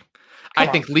should be. I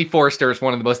think Lee Forrester is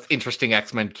one of the most interesting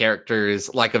X-Men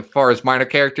characters, like as far as minor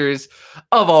characters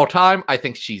of all time. I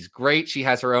think she's great. She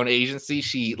has her own agency.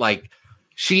 She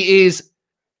is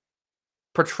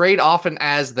portrayed often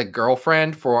as the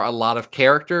girlfriend for a lot of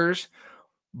characters,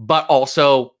 but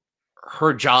also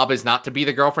her job is not to be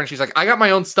the girlfriend. She's like, I got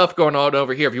my own stuff going on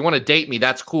over here. If you want to date me,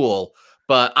 that's cool.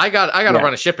 But I got to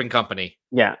run a shipping company.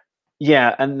 Yeah.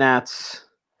 Yeah. And that's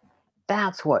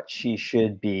what she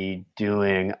should be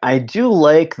doing. I do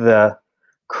like the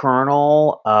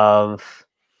kernel of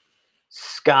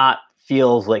Scott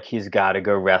feels like he's got to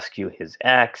go rescue his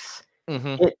ex.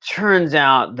 Mm-hmm. It turns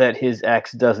out that his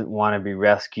ex doesn't want to be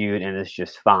rescued and is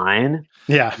just fine.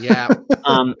 Yeah. Yeah.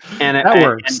 And that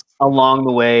works. And along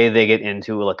the way, they get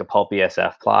into like a pulpy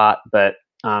SF plot, but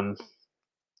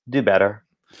do better.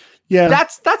 Yeah.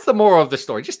 That's the moral of the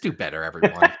story. Just do better,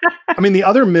 everyone. I mean, the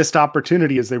other missed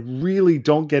opportunity is they really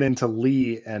don't get into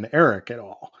Lee and Eric at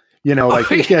all. You know,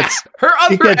 like it gets her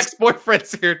other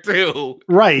ex-boyfriend's here too.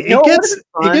 Right.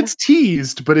 It gets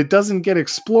teased, but it doesn't get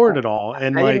explored at all.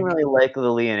 And I didn't really like the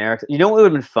Lee and Eric. You know what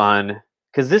would have been fun?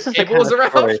 Because this is Cable was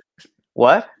around. Story.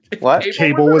 What?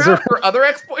 Cable was around? Her other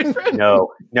ex-boyfriend?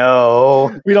 No.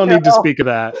 We don't need to speak of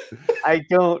that.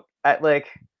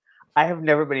 I have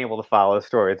never been able to follow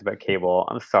stories about Cable.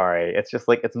 I'm sorry. It's just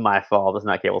like it's my fault. It's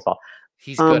not Cable's fault.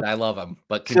 He's good. I love him,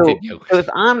 but continue.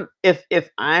 So if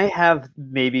I have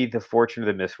maybe the fortune or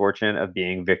the misfortune of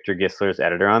being Victor Gisler's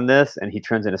editor on this, and he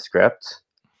turns in a script,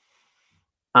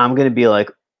 I'm going to be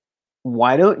like,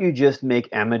 why don't you just make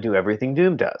Emma do everything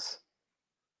Doom does?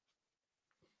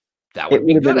 That would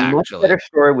be good, a much better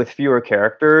story with fewer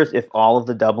characters if all of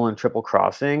the double and triple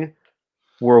crossing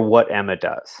were what Emma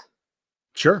does.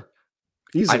 Sure.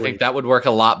 Easily. I think that would work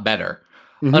a lot better.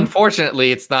 Mm-hmm.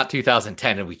 Unfortunately, it's not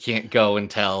 2010 and we can't go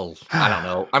until, I don't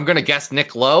know. I'm going to guess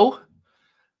Nick Lowe.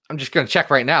 I'm just going to check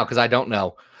right now because I don't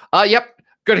know. Yep.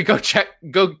 Going to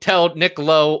go tell Nick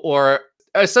Lowe or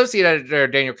associate editor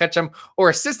Daniel Ketchum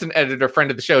or assistant editor friend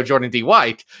of the show Jordan D.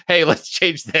 White. Hey, let's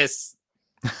change this.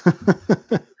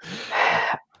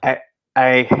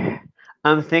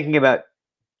 I'm thinking about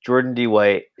Jordan D.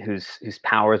 White, whose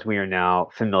powers we are now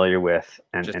familiar with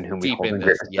and whom we hold in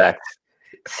great respect.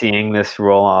 Seeing this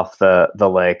roll off the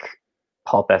like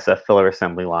pulp SF filler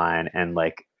assembly line, and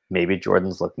like maybe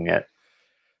Jordan's looking at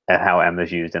how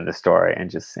Emma's used in the story and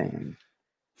just saying,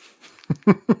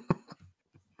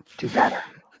 do better.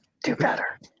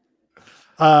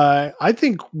 I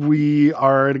think we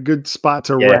are at a good spot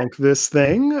to rank this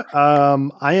thing.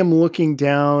 I am looking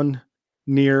down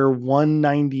near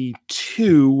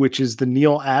 192, which is the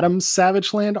Neil Adams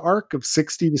Savage Land arc of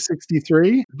 60 to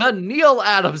 63. The Neil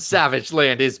Adams Savage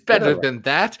Land is better than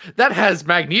that. That has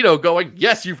Magneto going,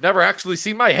 yes, you've never actually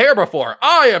seen my hair before.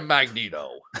 I am Magneto.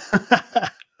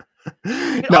 I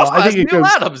think it goes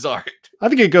Adams art. I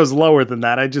think it goes lower than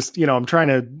that. I just, I'm trying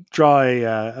to draw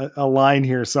a line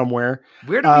here somewhere.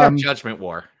 Where do we have Judgment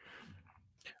War?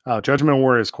 Oh, Judgment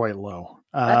War is quite low.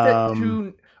 That's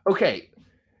at okay.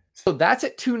 So that's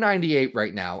at 298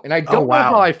 right now. And I don't know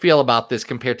how I feel about this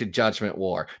compared to Judgment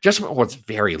War. Judgment War's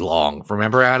very long.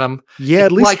 Remember, Adam? Yeah,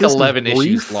 at least like 11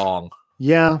 issues long.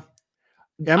 Yeah.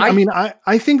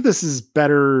 I think this is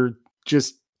better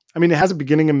just, it has a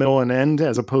beginning, a middle, and end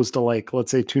as opposed to like, let's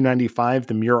say 295,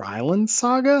 the Muir Island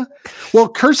saga. Well,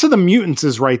 Curse of the Mutants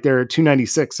is right there at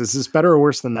 296. Is this better or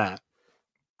worse than that?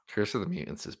 Curse of the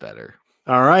Mutants is better.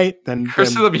 All right, then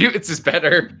Curse of the Mutants is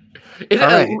better.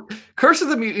 Curse of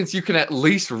the Mutants you can at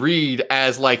least read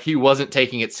as like he wasn't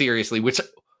taking it seriously, which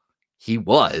he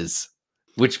was,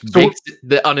 which makes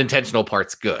the unintentional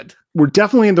parts good. We're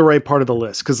definitely in the right part of the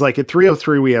list because like at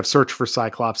 303 we have Search for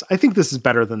Cyclops. I think this is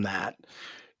better than that.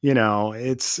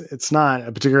 It's not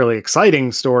a particularly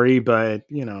exciting story, but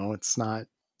it's not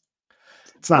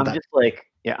that. Just like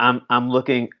Yeah, I'm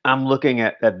looking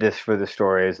at this for the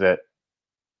stories that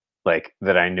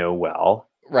I know well.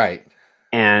 Right.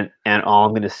 And all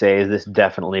I'm going to say is this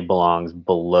definitely belongs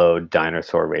below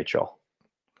Dinosaur Rachel.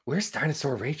 Where's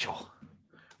Dinosaur Rachel?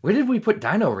 Where did we put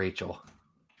Dino Rachel?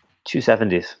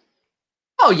 270s.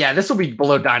 Oh yeah, this will be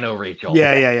below Dino Rachel.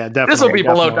 Yeah, definitely. This will be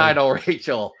below Dino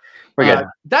Rachel. Forget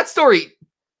that story.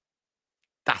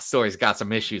 That story's got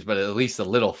some issues, but at least a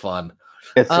little fun.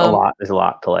 It's a lot. There's a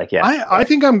lot to like. Yeah, I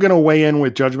think I'm going to weigh in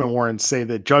with Judgment War and say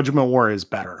that Judgment War is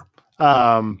better.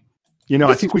 I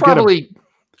think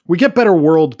we get better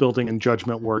world building in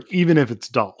Judgment War, even if it's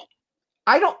dull.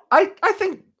 I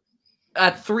think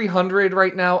at 300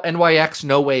 right now, NYX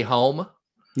No Way Home.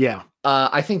 Yeah.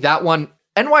 I think that one,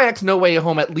 NYX No Way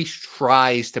Home, at least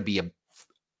tries to be a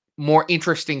more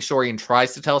interesting story and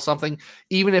tries to tell something,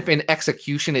 even if in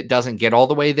execution it doesn't get all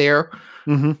the way there.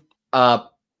 Mm-hmm.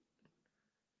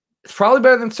 It's probably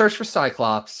better than Search for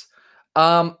Cyclops.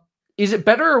 Is it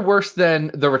better or worse than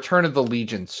the Return of the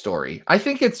Legion story? I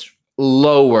think it's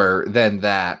lower than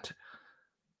that.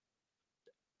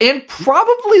 And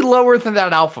probably lower than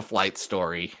that Alpha Flight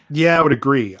story. Yeah, I would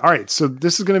agree. All right, so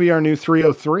this is going to be our new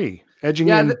 303, edging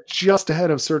in just ahead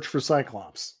of Search for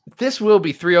Cyclops. This will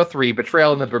be 303,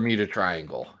 Betrayal in the Bermuda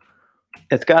Triangle.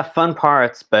 It's got fun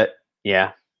parts, but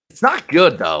yeah. It's not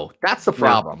good, though. That's the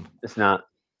problem. No, it's not.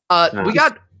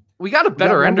 We got a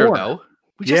better ender, though.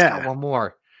 We just got one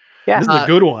more. Yeah. This is a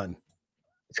good one.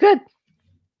 It's good.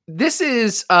 This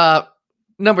is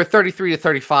number 33 to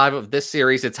 35 of this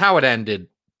series. It's How It Ended.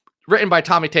 Written by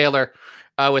Tommy Taylor,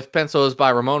 with pencils by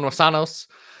Ramon Rosanos.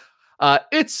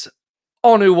 It's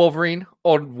all new Wolverine,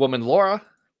 old woman Laura.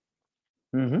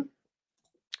 Mm-hmm.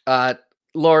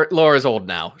 Laura's old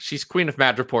now. She's Queen of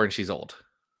Madripoor and she's old.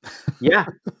 Yeah.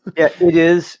 It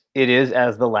is,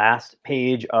 as the last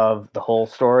page of the whole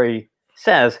story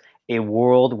says, a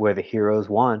world where the heroes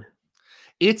won.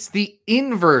 It's the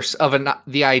inverse of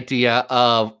the idea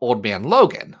of Old Man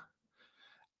Logan,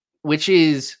 which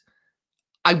is,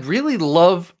 I really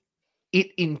love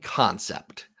it in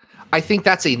concept. I think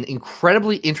that's an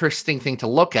incredibly interesting thing to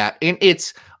look at. And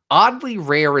it's oddly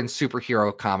rare in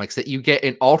superhero comics that you get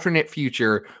an alternate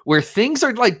future where things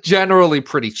are like generally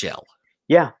pretty chill.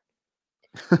 Yeah.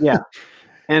 Yeah.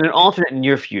 And an alternate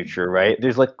near future, right?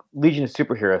 There's like Legion of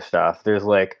Superhero stuff. There's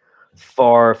like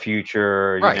far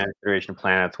future, United Federation of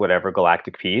Planets, whatever,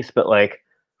 galactic peace. But like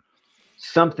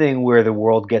something where the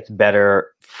world gets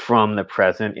better from the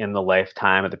present in the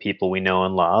lifetime of the people we know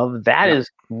and love. That is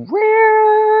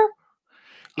rare.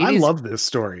 I love this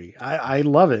story. I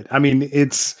love it. I mean,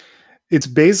 it's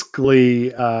basically,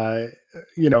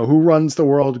 who runs the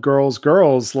world?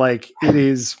 Girls. Like it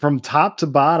is from top to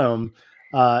bottom,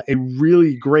 a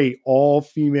really great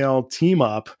all-female team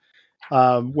up.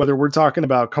 Whether we're talking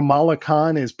about Kamala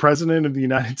Khan as president of the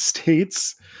United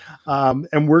States,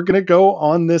 and we're going to go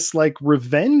on this like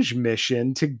revenge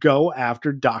mission to go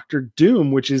after Dr.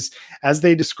 Doom, which is, as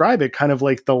they describe it, kind of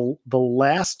like the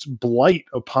last blight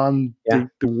upon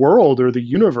the world or the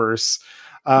universe.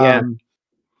 And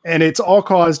it's all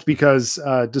caused because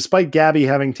despite Gabby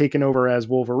having taken over as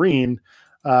Wolverine,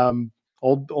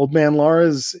 old man Laura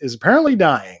is apparently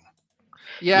dying.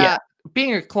 Yeah.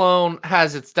 Being a clone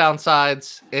has its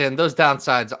downsides, and those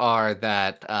downsides are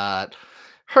that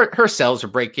her cells are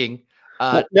breaking.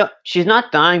 No, she's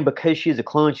not dying because she's a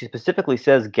clone. She specifically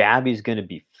says Gabby's going to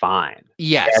be fine.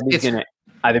 Yes. Gabby's going to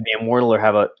either be immortal or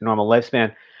have a normal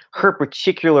lifespan. Her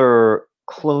particular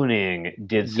cloning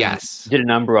did a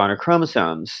number on her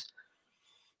chromosomes.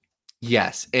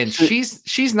 Yes, and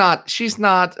she's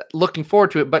not looking forward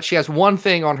to it, but she has one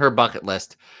thing on her bucket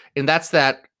list, and that's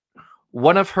that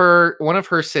one of her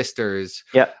sisters,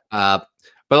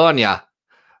 Bologna,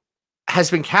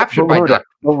 has been captured by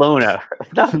Bologna.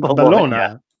 Not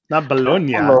Bologna. Not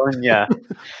Bologna.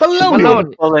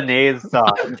 Bologna. Bolognese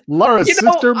sauce. Laura's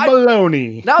sister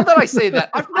Bologna. Now that I say that,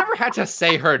 I've never had to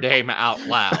say her name out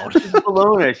loud. She's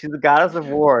Bologna. She's the goddess of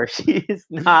war. She's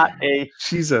not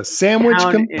She's a sandwich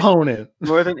component.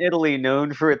 Northern Italy,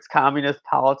 known for its communist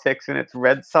politics and its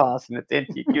red sauce and its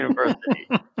antique university.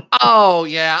 Oh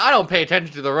yeah, I don't pay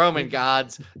attention to the Roman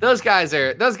gods. Those guys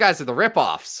are the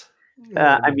ripoffs.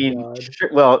 Sure,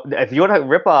 well, if you want to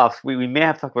rip offs, we may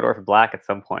have to talk about Orphan Black at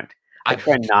some point. I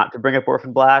try not to bring up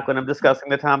Orphan Black when I'm discussing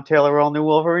the Tom Taylor All New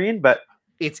Wolverine, but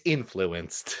it's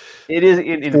influenced. It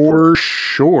is for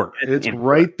sure. It's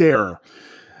right there.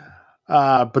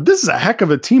 But this is a heck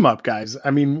of a team up, guys. I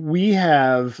mean, we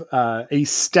have a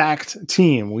stacked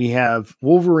team. We have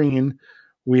Wolverine.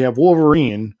 We have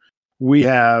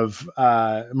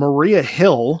Maria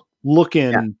Hill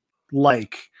looking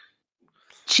like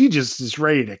she just is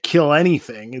ready to kill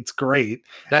anything. It's great.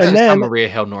 That's just how Maria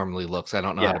Hill normally looks. I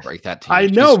don't know how to break that to you. I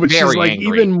know, but she's like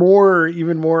angry. even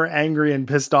more angry and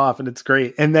pissed off, and it's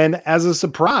great. And then as a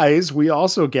surprise, we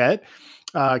also get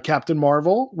Captain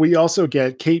Marvel. We also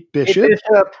get Kate Bishop.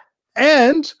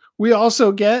 And we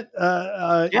also get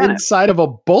inside of a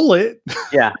bullet.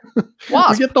 Yeah.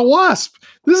 We get the Wasp.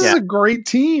 This is a great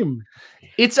team.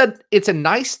 It's a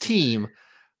nice team.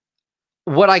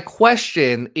 What I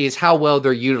question is how well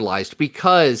they're utilized,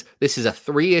 because this is a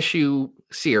 3-issue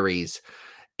series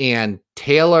and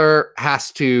Taylor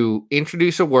has to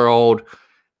introduce a world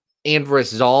and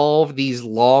resolve these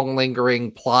long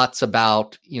lingering plots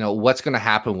about, what's going to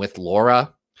happen with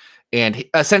Laura, and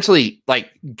essentially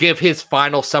like give his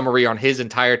final summary on his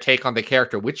entire take on the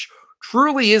character, which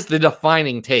truly is the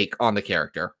defining take on the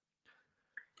character.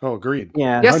 Oh, agreed.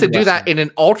 Yeah, he has to do that in an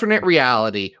alternate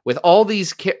reality with all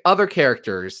these other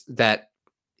characters that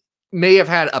may have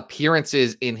had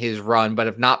appearances in his run, but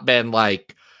have not been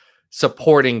like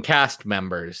supporting cast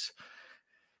members.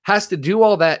 Has to do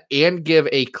all that and give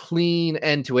a clean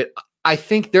end to it. I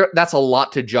think that's a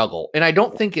lot to juggle, and I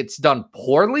don't think it's done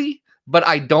poorly, but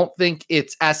I don't think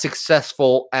it's as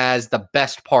successful as the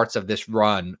best parts of this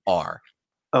run are.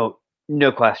 Oh,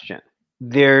 no question.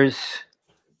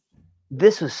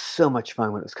 This was so much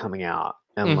fun when it was coming out,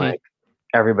 and like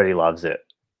everybody loves it,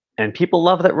 and people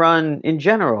love that run in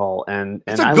general. And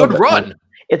it's a good run.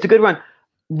 It's a good run.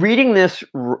 Reading this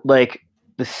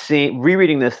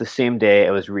rereading this the same day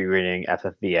I was rereading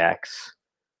FFVX.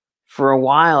 For a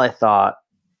while, I thought,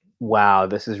 "Wow,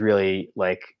 this is really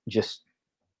like just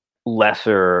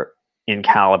lesser in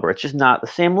caliber. It's just not the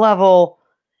same level."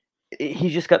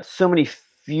 He's just got so many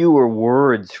fewer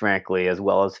words, frankly, as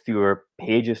well as fewer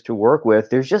pages to work with.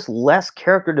 There's just less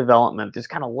character development. There's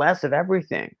kind of less of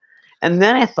everything. And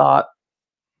then I thought,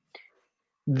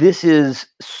 this is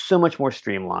so much more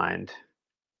streamlined.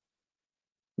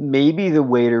 Maybe the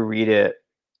way to read it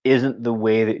isn't the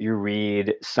way that you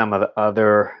read some of the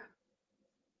other,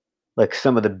 like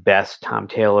some of the best Tom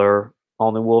Taylor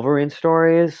All New Wolverine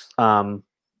stories.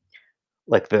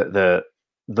 Like the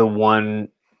one,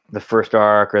 the first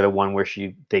arc, or the one where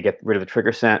they get rid of the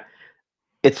trigger scent.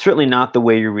 It's certainly not the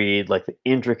way you read like the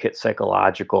intricate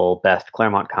psychological best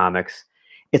Claremont comics.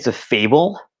 It's a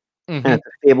fable, and it's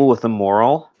a fable with a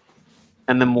moral.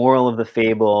 And the moral of the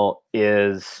fable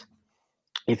is,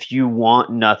 if you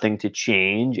want nothing to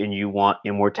change and you want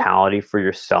immortality for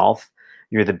yourself,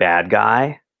 you're the bad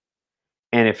guy.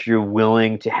 And if you're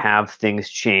willing to have things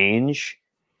change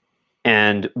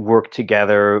and work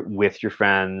together with your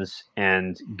friends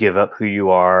and give up who you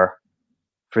are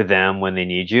for them when they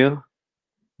need you,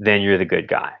 then you're the good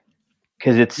guy.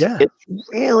 Because it's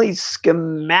really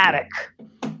schematic.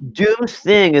 Doom's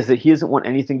thing is that he doesn't want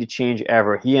anything to change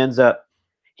ever.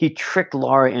 He tricked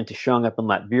Laura into showing up in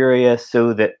Latveria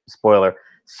so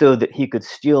that he could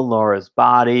steal Laura's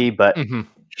body, but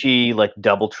she like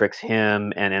double tricks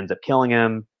him and ends up killing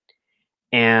him.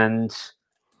 And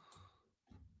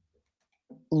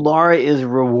Laura is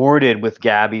rewarded with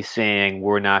Gabby saying,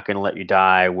 "We're not going to let you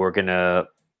die. We're going to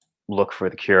look for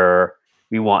the cure.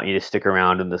 We want you to stick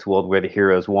around in this world where the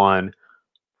heroes won."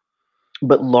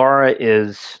 But Laura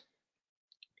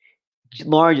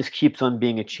just keeps on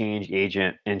being a change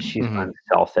agent, and she's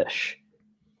unselfish.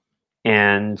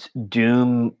 And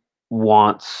Doom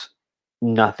wants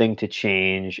nothing to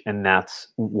change, and that's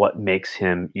what makes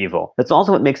him evil. That's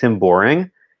also what makes him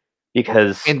boring,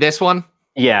 because in this one,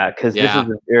 this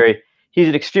is he's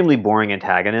an extremely boring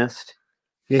antagonist.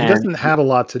 Yeah, he doesn't have a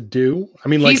lot to do. I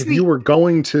mean, like if you were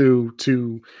going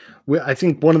to I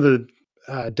think one of the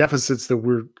deficits that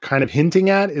we're kind of hinting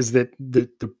at is that the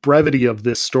brevity of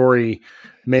this story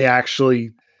may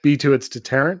actually be to its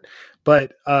deterrent,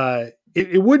 but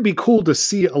it would be cool to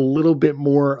see a little bit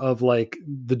more of like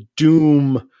the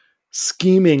Doom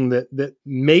scheming that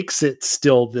makes it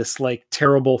still this like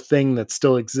terrible thing that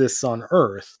still exists on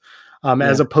Earth,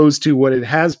 as opposed to what it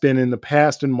has been in the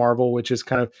past in Marvel, which is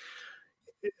kind of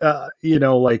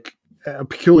like a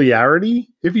peculiarity,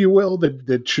 if you will,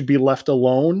 that should be left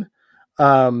alone.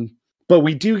 But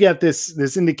we do get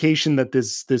this indication that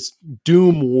this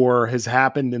Doom war has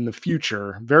happened in the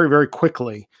future very, very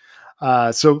quickly.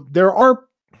 So there are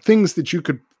things that you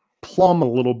could plumb a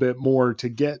little bit more to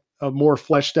get a more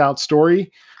fleshed out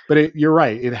story, but you're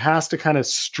right. It has to kind of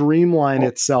streamline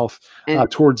itself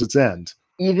towards its end.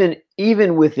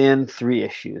 Even within 3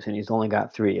 issues, and he's only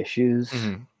got 3 issues.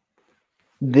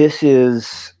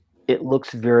 It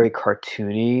looks very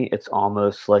cartoony. It's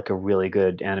almost like a really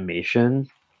good animation.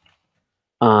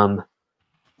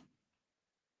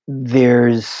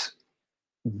 There's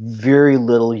very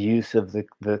little use of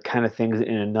the kind of things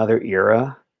in another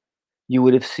era you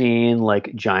would have seen,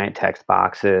 like giant text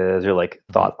boxes or like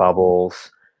thought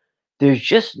bubbles. There's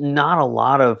just not a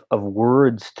lot of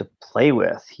words to play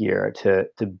with here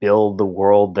to build the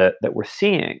world that we're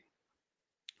seeing.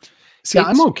 See,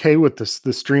 I'm okay with the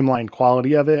streamlined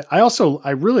quality of it. I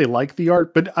really like the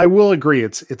art, but I will agree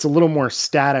it's a little more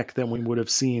static than we would have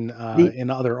seen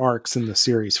in other arcs in the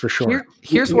series for sure.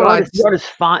 Here's what the art is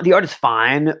fine. The art is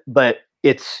fine, but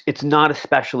it's not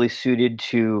especially suited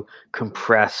to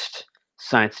compressed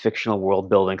science fictional world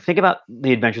building. Think about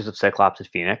the Adventures of Cyclops and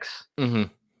Phoenix,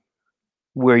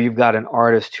 where you've got an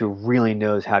artist who really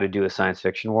knows how to do a science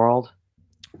fiction world.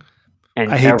 And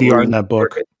I hate the art in that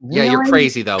book. Yeah, you're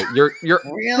crazy though. You're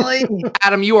really,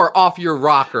 Adam. You are off your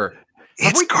rocker.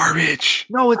 It's garbage.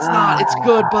 No, it's not. It's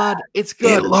good, bud. It's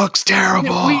good. It looks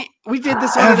terrible. We did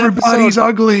this on Everybody's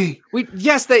ugly.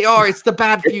 Yes, they are. It's the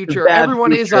bad future.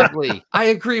 Everyone is ugly. I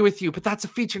agree with you, but that's a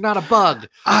feature, not a bug.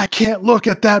 I can't look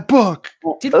at that book.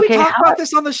 Did we talk about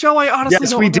this on the show? I honestly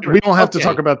don't remember. Did. We don't have to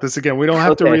talk about this again. We don't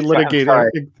have to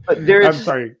relitigate it. But I'm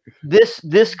sorry.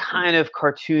 This kind of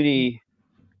cartoony.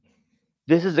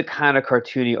 This is the kind of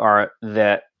cartoony art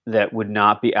that would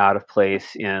not be out of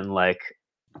place in like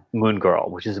Moon Girl,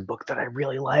 which is a book that I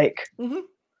really like.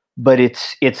 But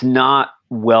it's not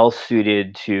well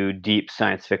suited to deep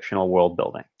science fictional world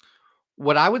building.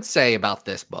 What I would say about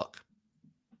this book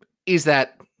is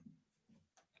that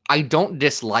I don't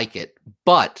dislike it,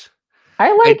 but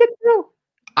I like it too.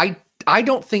 I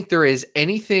don't think there is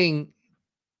anything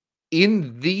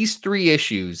in these 3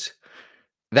 issues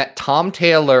that Tom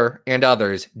Taylor and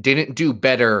others didn't do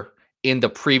better in the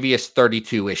previous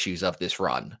 32 issues of this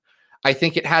run. I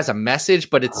think it has a message,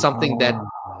 but it's something that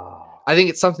I think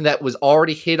it's something that was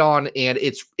already hit on, and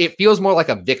it feels more like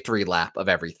a victory lap of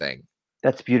everything.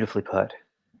 That's beautifully put.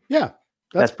 Yeah,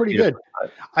 that's pretty good.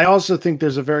 I also think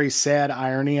there's a very sad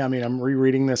irony. I mean, I'm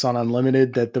rereading this on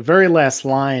Unlimited that the very last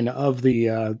line of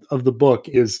the book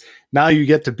is now you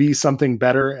get to be something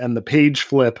better, and the page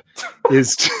flip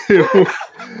is to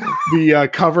the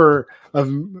cover of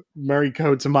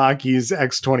Mariko Tamaki's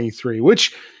X-23,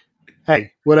 which,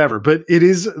 hey, whatever. But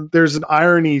there's an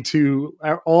irony to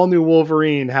All New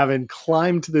Wolverine having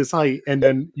climbed to this height, and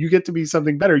then you get to be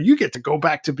something better. You get to go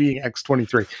back to being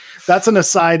X-23. That's an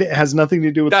aside. It has nothing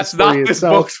to do with that's the story not this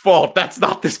itself. book's fault. That's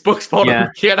not this book's fault. Yeah.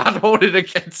 We cannot hold it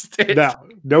against it.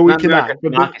 No, we cannot.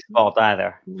 But not his fault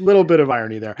either. Little bit of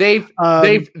irony there. They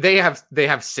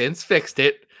have since fixed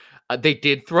it. They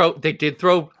did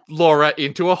throw Laura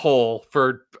into a hole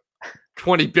for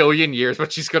 20 billion years,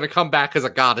 but she's going to come back as a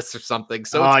goddess or something.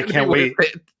 So I can't wait.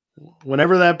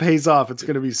 Whenever that pays off, it's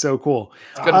going to be so cool.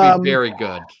 It's going to be very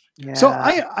good. Yeah. So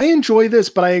I enjoy this,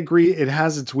 but I agree it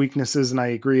has its weaknesses, and I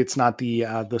agree it's not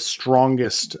the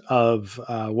strongest of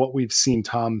what we've seen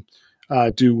Tom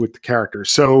do with the character.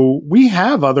 So we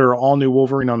have other All New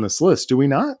Wolverine on this list, do we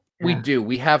not? We do.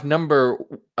 We have number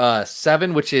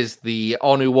 7, which is the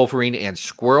All New Wolverine and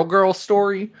Squirrel Girl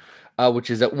story, which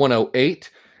is at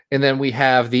 108. And then we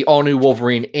have the All New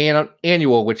Wolverine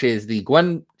Annual, which is the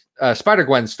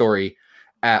Spider-Gwen story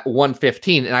at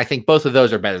 115. And I think both of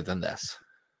those are better than this.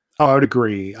 Oh, I would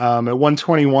agree. At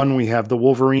 121, we have the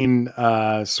Wolverine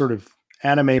sort of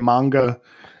anime manga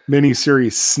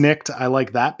miniseries Snicked. I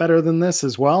like that better than this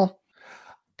as well.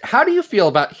 How do you feel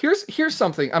about here's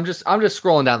something? I'm just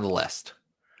scrolling down the list.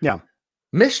 Yeah.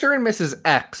 Mr. and Mrs.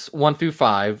 X 1 through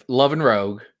 5, Love and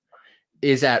Rogue,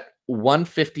 is at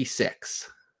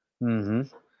 156. Mm-hmm.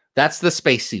 That's the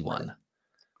spacey one.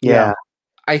 Yeah.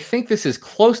 I think this is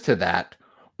close to that.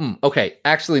 Okay,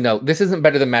 actually, no, this isn't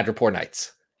better than Madripoor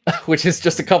Nights, which is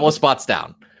just a couple of spots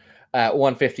down at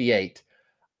 158.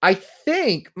 I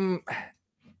think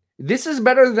this is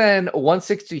better than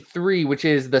 163, which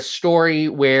is the story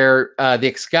where the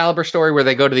Excalibur story where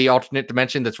they go to the alternate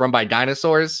dimension that's run by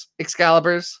dinosaurs,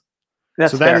 Excaliburs.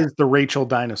 So that is the Rachel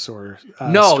dinosaur.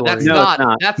 No, story. that's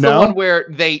not. That's the one where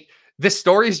this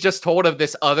story is just told of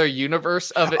this other universe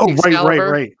of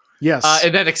Excalibur. Right. Yes.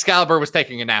 And then Excalibur was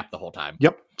taking a nap the whole time.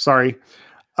 Yep. Sorry.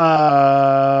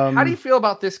 How do you feel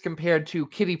about this compared to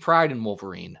Kitty Pryde and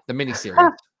Wolverine, the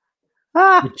miniseries?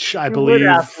 Which I believe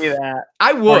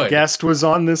I would. Our guest was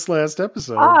on this last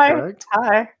episode. Correct?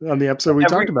 Hi. On the episode we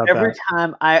talked about every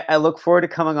time I look forward to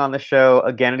coming on the show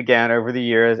again and again over the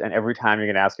years, and every time you're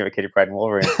going to ask me about Kitty Pryde and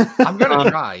Wolverine. I'm going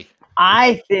to try.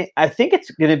 I think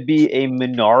it's going to be a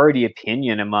minority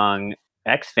opinion among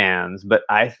X fans, but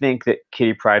I think that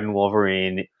Kitty Pryde and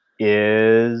Wolverine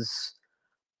is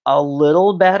a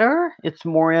little better. It's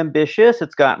more ambitious.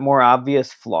 It's got more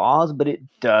obvious flaws, but it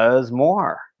does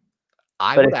more.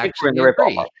 I would actually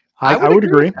agree. I would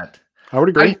agree. I would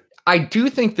agree. I do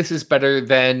think this is better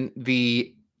than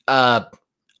the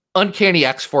Uncanny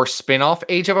X-Force spin-off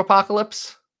Age of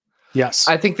Apocalypse. Yes.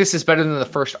 I think this is better than the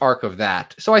first arc of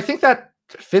that. So I think that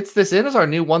fits this in as our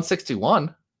new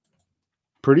 161.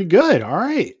 Pretty good. All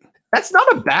right. That's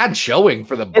not a bad showing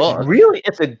for the book.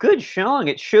 It's a good showing.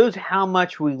 It shows how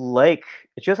much it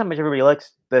shows how much everybody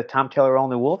likes the Tom Taylor All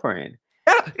New Wolverine.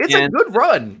 Yeah, it's a good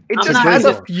run. It just has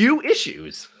a few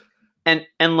issues. And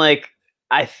like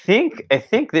I think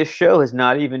this show has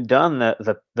not even done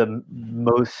the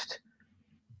most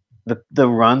the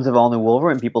runs of All New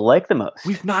Wolverine people like the most.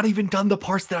 We've not even done the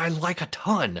parts that I like a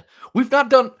ton.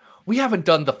 We haven't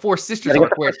done the Four Sisters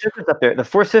arc. Up there. The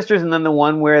Four Sisters, and then the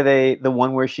one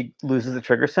where she loses the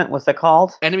trigger scent. What's that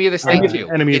called? Enemy of the State 2.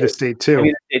 Enemy of the State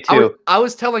 2. I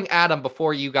was telling Adam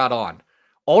before you got on,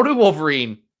 All New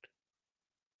Wolverine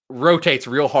rotates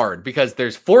real hard because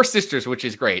there's Four Sisters, which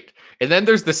is great. And then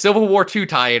there's the Civil War 2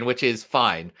 tie-in, which is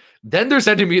fine. Then there's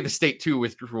Enemy of the State 2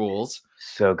 with rules.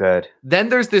 So good. Then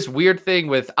there's this weird thing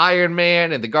with Iron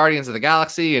Man and the Guardians of the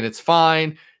Galaxy, and it's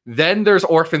fine. Then there's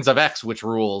Orphans of X, which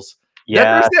rules. Yeah.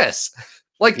 Then there's this.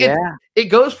 Like, it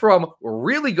goes from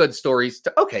really good stories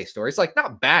to okay stories, like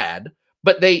not bad,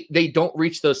 but they don't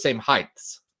reach those same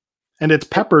heights. And it's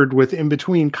peppered with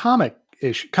in-between comedy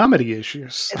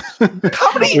issues.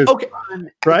 Comedy, okay.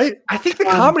 Right? I think the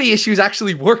comedy issues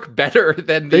actually work better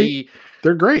than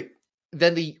they're great.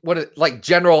 Than the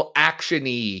general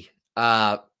actiony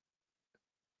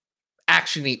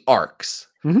arcs.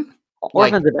 Mm-hmm.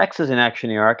 Orphans of X is an action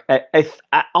arc. It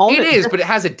is, but it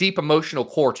has a deep emotional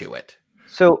core to it.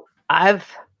 So I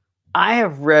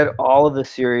have read all of the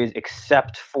series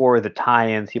except for the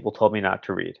tie-ins people told me not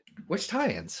to read. Which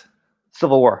tie-ins?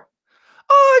 Civil War.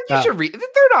 Oh, you should read.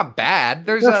 They're not bad.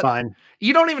 They're fine.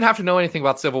 You don't even have to know anything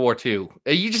about Civil War 2.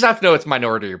 You just have to know it's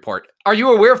Minority Report. Are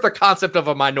you aware of the concept of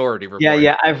a Minority Report?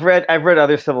 Yeah. I've read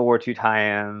other Civil War 2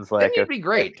 tie-ins. Like it'd be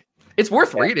great. It's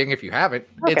worth reading if you haven't.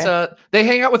 Okay. It's they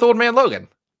hang out with Old Man Logan.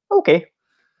 Okay,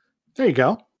 there you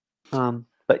go.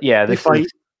 But yeah, the fight.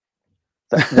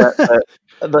 The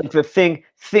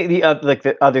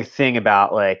other thing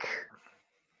about like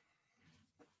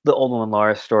the Old Woman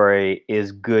Laura story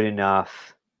is good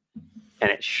enough,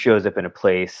 and it shows up in a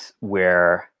place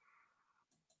where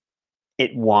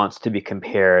it wants to be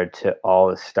compared to all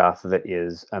the stuff that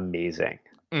is amazing.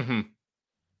 Mm-hmm.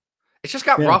 It's just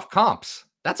got rough comps.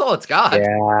 That's all it's got.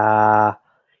 Yeah.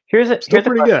 Here's a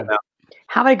pretty good.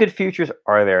 How many good futures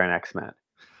are there in X-Men?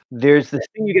 There's this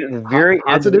thing you get at the very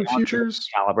positive futures.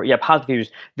 Caliber. Yeah, positive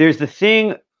futures. There's the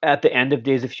thing at the end of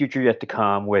Days of Future Yet to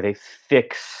Come where they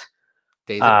fix.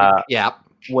 Days of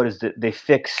What is it? They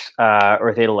fix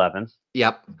Earth 811.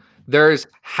 Yep. There's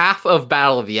half of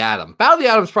Battle of the Atom. Battle of the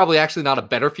Atom is probably actually not a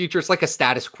better future. It's like a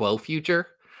status quo future.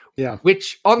 Yeah.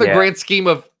 Which, on the grand scheme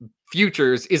of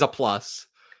futures, is a plus.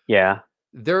 Yeah.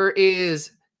 There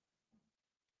is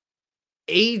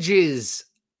Ages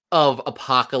of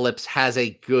Apocalypse has a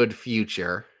good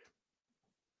future.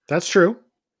 That's true.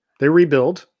 They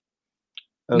rebuild.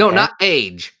 Okay. No, not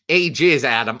Age. Age is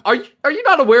Adam. Are you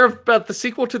not aware about the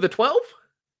sequel to the 12?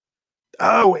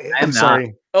 Oh, I'm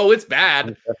sorry. Oh, it's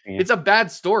bad. It's a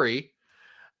bad story.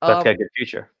 But it's got a good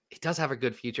future. It does have a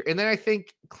good future. And then I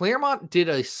think Claremont did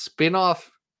a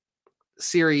spin-off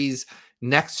series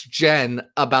Next Gen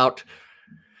about,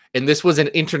 and this was an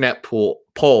internet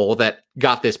poll that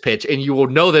got this pitch, and you will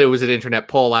know that it was an internet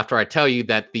poll after I tell you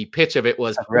that the pitch of it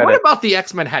was, what about the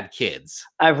X-Men had kids?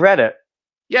 I've read it.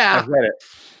 Yeah. I've read it.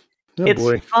 Oh,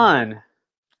 it's fun.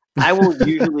 I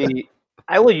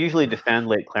will usually defend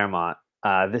late Claremont.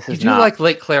 This is you like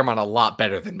late Claremont a lot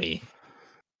better than me.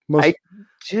 I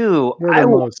do. I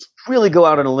will really go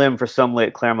out on a limb for some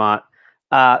late Claremont.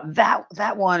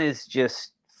 That one is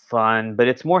just fun, but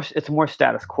it's more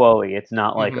status quo-y. It's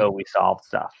not like we solved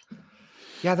stuff.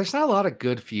 Yeah, there's not a lot of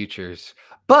good futures.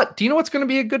 But do you know what's going to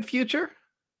be a good future?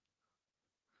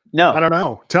 No, I don't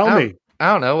know. Tell me.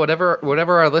 I don't know.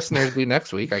 Whatever our listeners do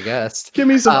next week, I guess. Give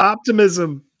me some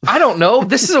optimism. I don't know.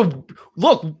 This is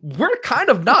look. We're kind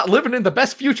of not living in the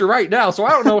best future right now, so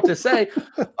I don't know what to say.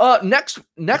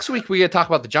 Next week we get to talk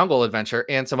about the Jungle Adventure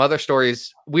and some other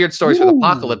stories, weird stories for the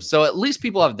Apocalypse. So at least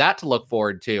people have that to look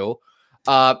forward to,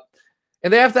 and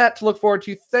they have that to look forward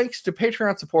to thanks to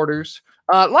Patreon supporters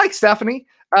like Stephanie.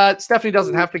 Stephanie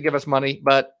doesn't have to give us money,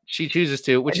 but she chooses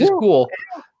to, which is cool.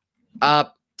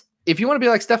 If you want to be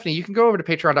like Stephanie, you can go over to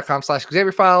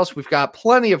patreon.com/Xavier Files. We've got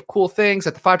plenty of cool things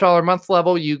at the $5 a month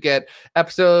level. You get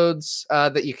episodes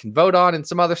that you can vote on and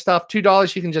some other stuff.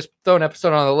 $2, you can just throw an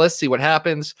episode on the list, see what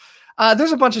happens.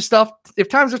 There's a bunch of stuff. If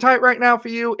times are tight right now for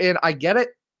you, and I get it,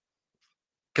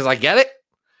 because I get it,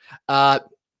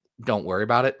 Don't worry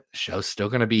about it. The show's still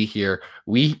going to be here.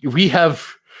 We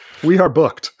are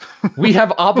booked. We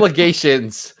have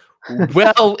obligations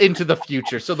well into the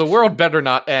future, so the world better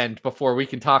not end before we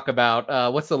can talk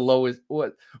about what's the lowest.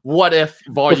 What if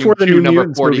Volume before the 2, new number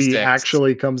Mutants 46 movie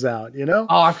actually comes out? You know.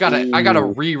 Oh, I gotta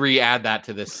re-add that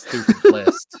to this stupid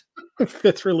list.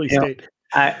 5th release date.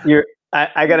 I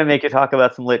gotta make you talk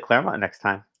about some late Claremont next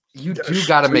time. You do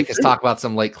gotta make us talk about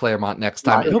some late Claremont next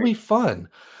time. It'll be fun.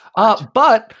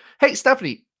 But hey,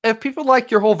 Stephanie, if people like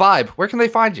your whole vibe, where can they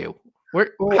find you?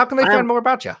 How can they find more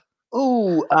about you?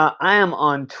 I am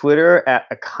on Twitter at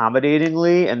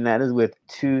accommodatingly, and that is with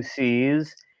 2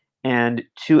 C's and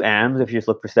 2 M's. If you just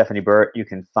look for Stephanie Burt, you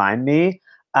can find me.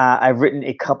 I've written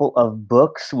a couple of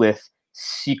books with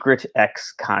Secret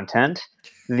X content.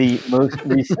 The most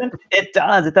recent, it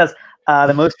does.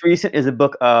 The most recent is a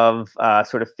book of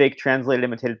sort of fake translated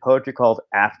imitated poetry called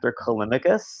After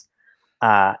Callimachus.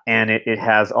 And it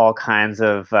has all kinds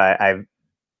of, I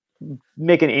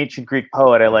make an ancient Greek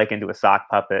poet I like into a sock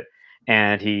puppet,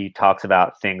 and he talks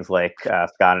about things like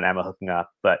Scott and Emma hooking up.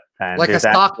 But like a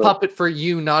sock puppet for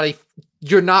you,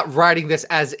 you're not writing this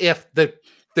as if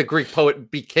the Greek poet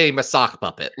became a sock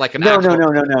puppet, like an no.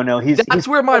 That's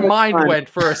where my mind went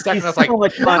for a second. I was like,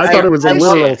 I thought it was a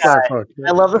literal sock puppet.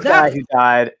 I love this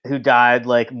guy who died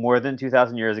like more than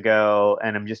 2,000 years ago,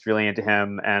 and I'm just really into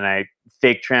him. And I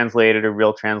fake translated or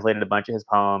real translated a bunch of his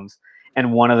poems,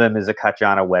 and one of them is a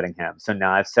Katjana wedding hymn. So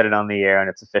now I've said it on the air, and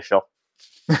it's official.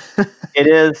 It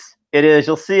is.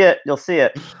 You'll see it.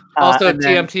 Also,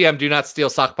 TM, do not steal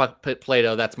sock puppet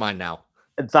Plato. That's mine now.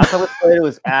 Sock puppet Plato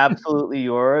is absolutely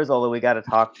yours. Although we got to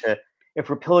talk to, if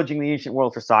we're pillaging the ancient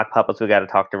world for sock puppets, we got to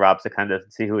talk to Rob Secundus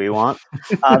and see who he wants.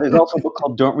 There's also a book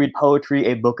called Don't Read Poetry,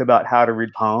 a book about how to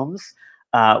read poems,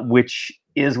 which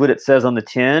is what it says on the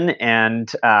tin, and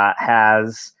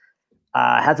has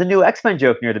a new X-Men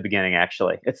joke near the beginning.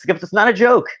 Actually, it's not a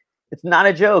joke. It's not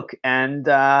a joke, and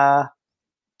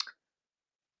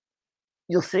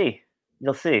you'll see.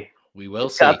 We will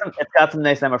see. It's got some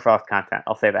nice Emma Frost content.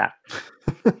 I'll say that.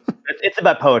 It's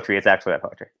about poetry. It's actually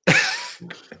about poetry.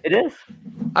 It is.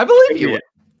 I believe you.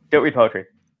 Don't read poetry.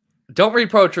 Don't read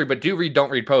poetry, but don't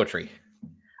read poetry.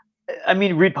 I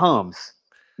mean, read poems.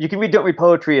 You can read Don't Read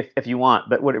Poetry if you want,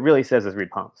 but what it really says is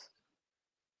read poems.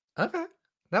 Okay,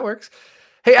 that works.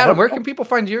 Hey, Adam, where can people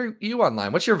find you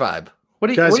online? What's your vibe?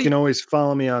 You can always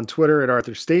follow me on Twitter at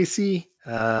Arthur Stacy.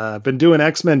 Been doing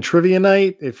X-Men Trivia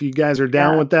Night. If you guys are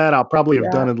down with that, I'll probably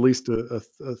have done at least a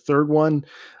third one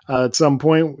at some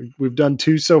point. We've done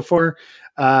 2 so far.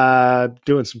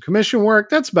 Doing some commission work.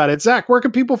 That's about it. Zach, where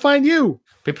can people find you?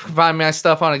 People can find my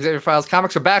stuff on Xavier Files.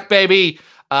 Comics are back, baby.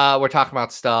 We're talking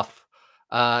about stuff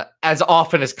as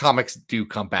often as comics do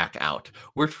come back out.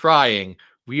 We're trying.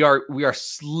 We are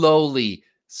slowly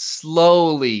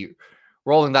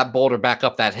rolling that boulder back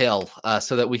up that hill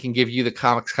so that we can give you the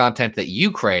comics content that you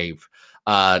crave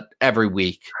every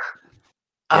week.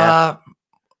 Yeah,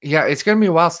 it's going to be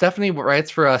a while. Stephanie writes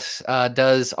for us,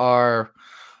 does our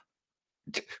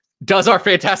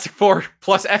Fantastic Four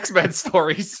plus X-Men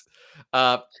stories,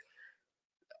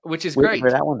 which is great.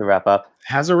 For that one to wrap up.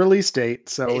 Has a release date.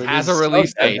 So it has a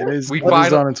release date. It is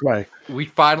on its way. We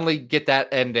finally get that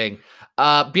ending.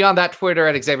 Beyond that, Twitter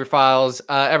at Xavier Files.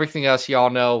 Everything else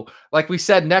y'all know. Like we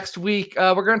said, next week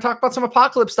we're going to talk about some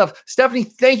Apocalypse stuff. Stephanie,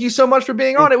 thank you so much for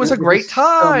being on. It was a great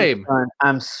time. So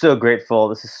I'm so grateful.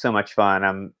 This is so much fun.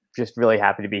 I'm just really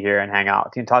happy to be here and hang out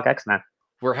with you and talk X-Men.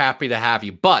 We're happy to have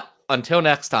you. But until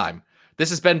next time, this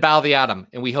has been Battle of the Atom,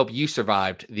 and we hope you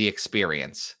survived the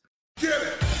experience.